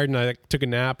really tired, and I took a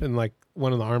nap, and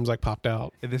one of the arms popped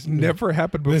out. And this never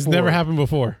happened before. This never happened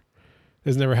before.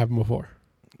 This never happened before.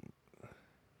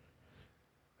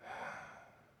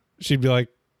 She'd be like,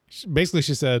 basically,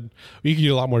 she said, you could get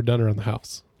a lot more done around the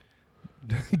house.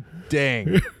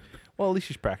 Dang. Well, at least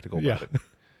she's practical about Yeah. it.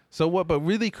 So what? But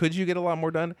really, could you get a lot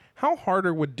more done? How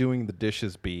harder would doing the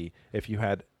dishes be if you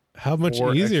had How much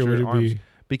 4 easier extra would it arms? be?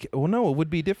 Well, no, it would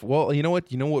be different. Well, you know what?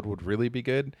 You know what would really be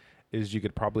good is you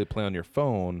could probably play on your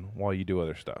phone while you do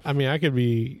other stuff. I mean, I could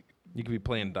be. You could be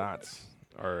playing dots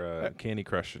or Candy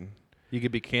Crushing. You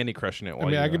could be Candy Crushing it while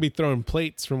I you. mean, I could be throwing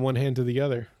plates from one hand to the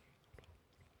other.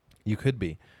 You could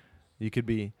be. You could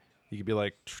be. You could be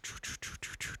like.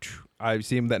 I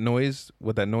see him. That noise.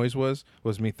 What that noise was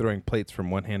me throwing plates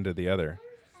from one hand to the other.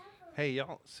 Hey,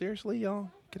 y'all! Seriously, y'all,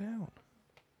 get out!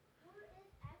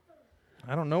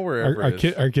 I don't know where Our Everett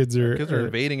is. our kids are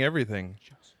invading everything.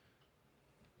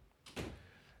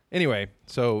 Anyway,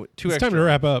 so It's time to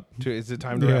wrap up. Is it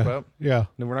time to wrap up? Yeah.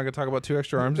 No, we're not going to talk about 2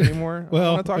 extra arms anymore. Well,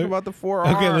 I want to talk about the 4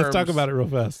 arms. Okay, let's talk about it real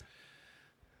fast.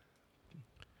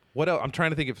 What else? I'm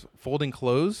trying to think of folding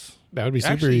clothes. That would be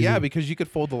super Actually, easy. yeah, because you could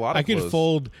fold a lot of I could clothes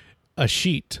fold a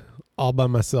sheet all by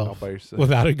myself, all by yourself.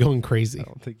 without it going I crazy.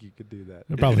 don't think you could do that.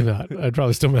 Probably not. I'd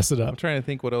probably still mess it I'm up. trying to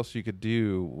think what else you could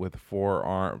do with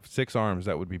 6 arms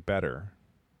that would be better.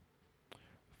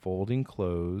 Folding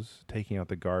clothes, taking out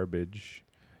the garbage.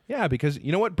 Yeah, because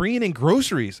you know what? Bringing in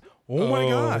groceries. Oh my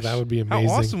gosh. that would be amazing.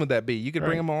 How awesome would that be? You could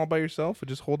bring Right. them all by yourself or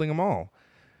just holding them all.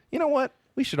 You know what?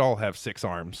 We should all have 6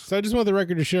 arms. So I just want the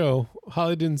record to show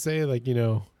Holly didn't say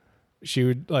she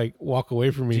would walk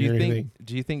away from me or anything.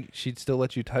 Do you think she'd still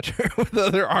let you touch her with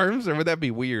other arms, or would that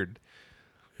be weird?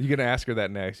 You're gonna ask her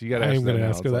that next. You gotta. I ask am that gonna now.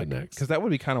 ask her It's that next. because that would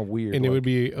be kind of weird. And it Like, would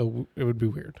be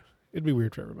weird. It'd be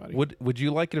weird for everybody. Would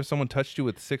you like it if someone touched you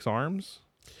with 6 arms?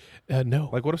 No.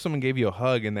 Like, what if someone gave you a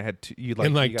hug and they had two, you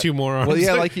and you got- 2 more arms. Well,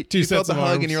 yeah, like you two felt sets the of hug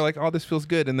arms. and you're like, oh, this feels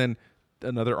good, and then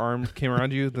another arm came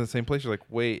around you in the same place. You're like,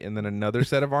 wait, and then another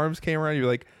set of arms came around. You're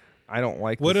like, I don't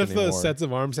like. What this if anymore. those sets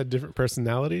of arms had different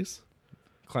personalities?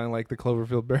 Kind of like the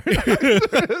Cloverfield Bear.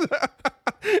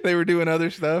 They were doing other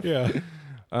stuff. Yeah.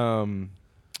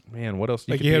 Man, what else?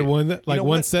 You could had be- one that know one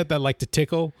what? set that liked to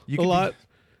tickle You a could be- lot,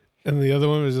 and the other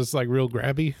one was just real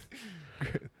grabby.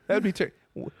 That'd be.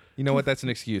 You know what? That's an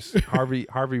excuse. Harvey.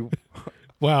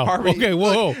 Wow. Harvey. Okay.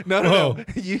 Whoa. No. Whoa.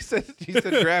 You said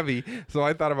grabby, so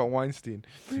I thought about Weinstein,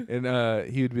 and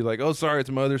he would be like, "Oh, sorry, it's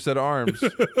my other set of arms.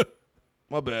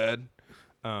 My bad."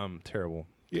 Terrible.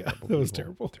 Yeah, Terrible that was people.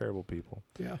 terrible. Terrible people.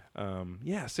 Yeah.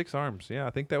 Yeah, 6 arms. Yeah,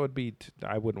 I think that would be.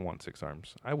 I wouldn't want 6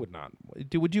 arms. I would not.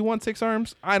 Would you want 6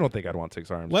 arms? I don't think I'd want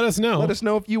 6 arms. Let us know. Let us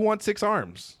know if you want 6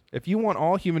 arms. If you want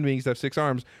all human beings to have 6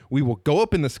 arms, we will go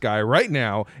up in the sky right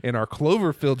now in our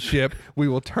Cloverfield ship. We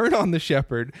will turn on the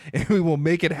Shepherd and we will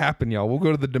make it happen, y'all. We'll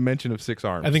go to the dimension of 6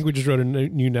 arms. I think we just wrote a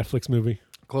new Netflix movie.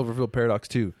 Cloverfield Paradox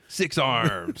 2. 6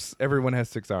 arms. Everyone has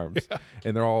 6 arms.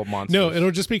 And they're all monsters. No,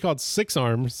 it'll just be called 6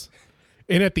 Arms,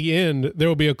 and at the end there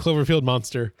will be a Cloverfield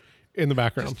monster in the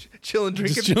background. chilling,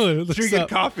 Just chilling. drinking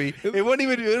coffee. It wouldn't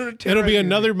even. It'll be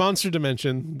another monster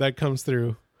dimension that comes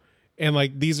through, and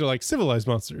these are civilized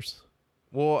monsters.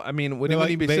 Well, I mean, They're it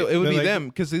would be they're them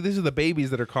because these are the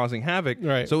babies that are causing havoc.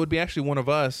 Right. So it would be actually one of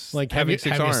us Have having you,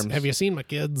 6 have arms. You, have you seen my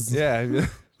kids? Yeah.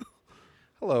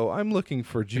 Hello, I'm looking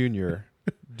for Junior.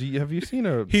 Have you seen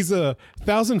a? He's a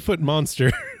 1,000-foot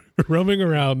monster roaming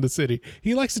around the city.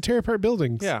 He likes to tear apart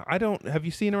buildings. Yeah, I don't. Have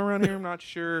you seen him around here? I'm not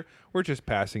sure. We're just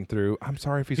passing through. I'm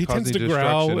sorry if he's He causing tends to destruction.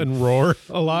 growl and roar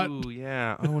a lot. Ooh,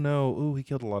 yeah. Oh no. Ooh, he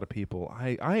killed a lot of people.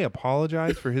 I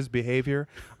apologize for his behavior.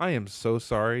 I am so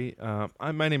sorry.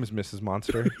 My name is Mrs.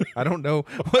 Monster. I don't know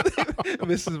what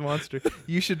Mrs. Monster.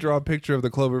 You should draw a picture of the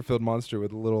Cloverfield monster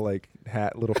with a little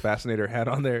little fascinator hat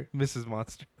on there, Mrs.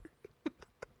 Monster.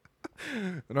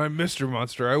 And I'm Mr.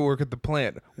 Monster. I work at the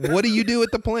plant. What do you do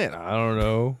at the plant? I don't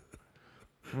know.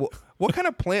 What kind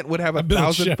of plant would have a build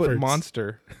 1,000-foot shepherds.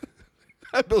 monster?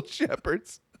 I build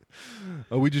shepherds.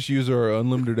 We just use our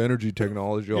unlimited energy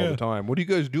technology all Yeah. the time. What are you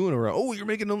guys doing around? Oh, you're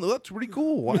making that's pretty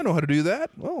cool. Well, I know how to do that.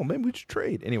 Well, maybe we should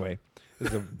trade. Anyway,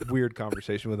 this is a weird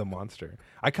conversation with a monster.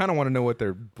 I kind of want to know what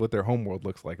their homeworld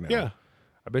looks like now. Yeah.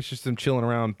 I bet you them chilling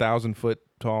around 1,000-foot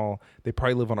tall. They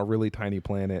probably live on a really tiny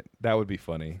planet. That would be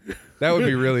funny. That would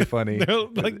be really funny. They're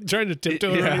like trying to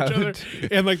tiptoe around Yeah. each other.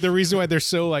 And like the reason why they're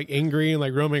so like angry and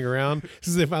like roaming around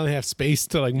is they finally have space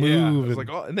to like move. It's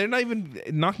like, oh, and they're not even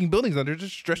knocking buildings down. They're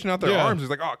just stretching out their Yeah. arms. It's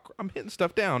like, oh, I'm hitting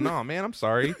stuff down. No, man, I'm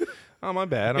sorry. Oh, my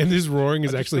bad. and this roaring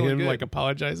is I'm just actually feeling him good. like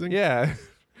apologizing. Yeah.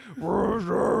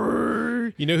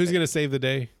 You know who's going to save the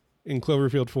day in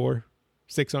Cloverfield 4?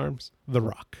 6 Arms? The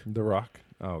Rock. The Rock.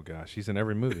 Oh gosh, he's in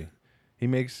every movie. He's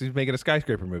making a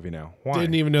skyscraper movie now. Why?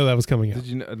 Didn't even know that was coming out. Did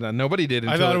you know? No, nobody did.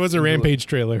 I until thought it was a until Rampage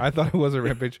trailer. I thought it was a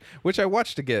Rampage, which I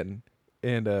watched again,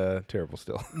 and terrible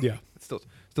still. Yeah. It's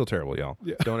still terrible, y'all.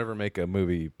 Yeah. Don't ever make a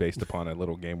movie based upon a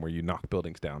little game where you knock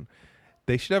buildings down.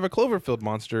 They should have a Cloverfield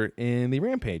monster in the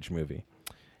Rampage movie.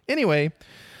 Anyway,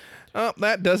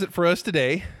 that does it for us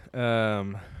today.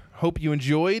 Hope you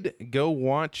enjoyed. Go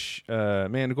watch the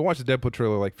Deadpool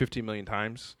trailer like 15 million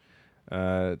times.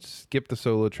 Skip the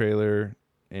Solo trailer.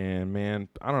 And man,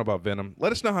 I don't know about Venom.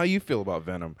 Let us know how you feel about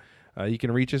Venom. You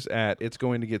can reach us at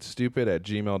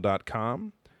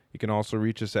itsgoingtogetstupid@gmail.com. You can also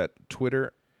reach us at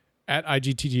Twitter. At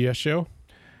IGTGS Show.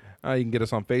 You can get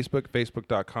us on Facebook,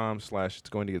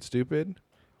 facebook.com/itsgoingtogetstupid.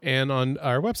 And on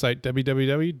our website,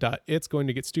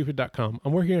 www.itsgoingtogetstupid.com.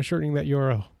 I'm working on shortening that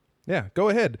URL. Yeah, go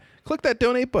ahead. Click that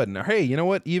donate button. Or, hey, you know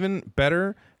what? Even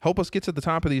better, help us get to the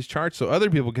top of these charts so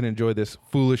other people can enjoy this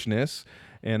foolishness.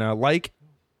 And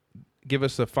give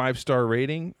us a 5-star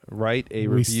rating, write a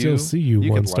We review. still see you, could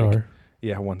 1 star.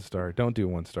 Yeah, 1 star. Don't do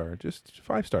 1 star. Just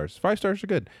 5 stars. 5 stars are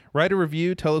good. Write a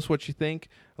review. Tell us what you think.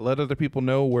 Let other people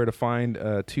know where to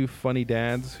find 2 funny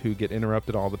dads who get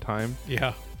interrupted all the time.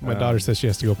 Yeah. My daughter says she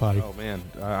has to go potty. Oh, man.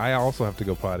 I also have to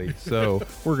go potty. So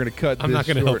we're going to cut I'm this not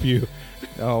going to short. help you.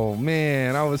 Oh,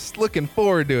 man. I was looking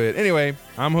forward to it. Anyway,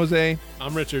 I'm Jose,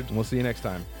 I'm Richard. and we'll see you next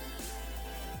time.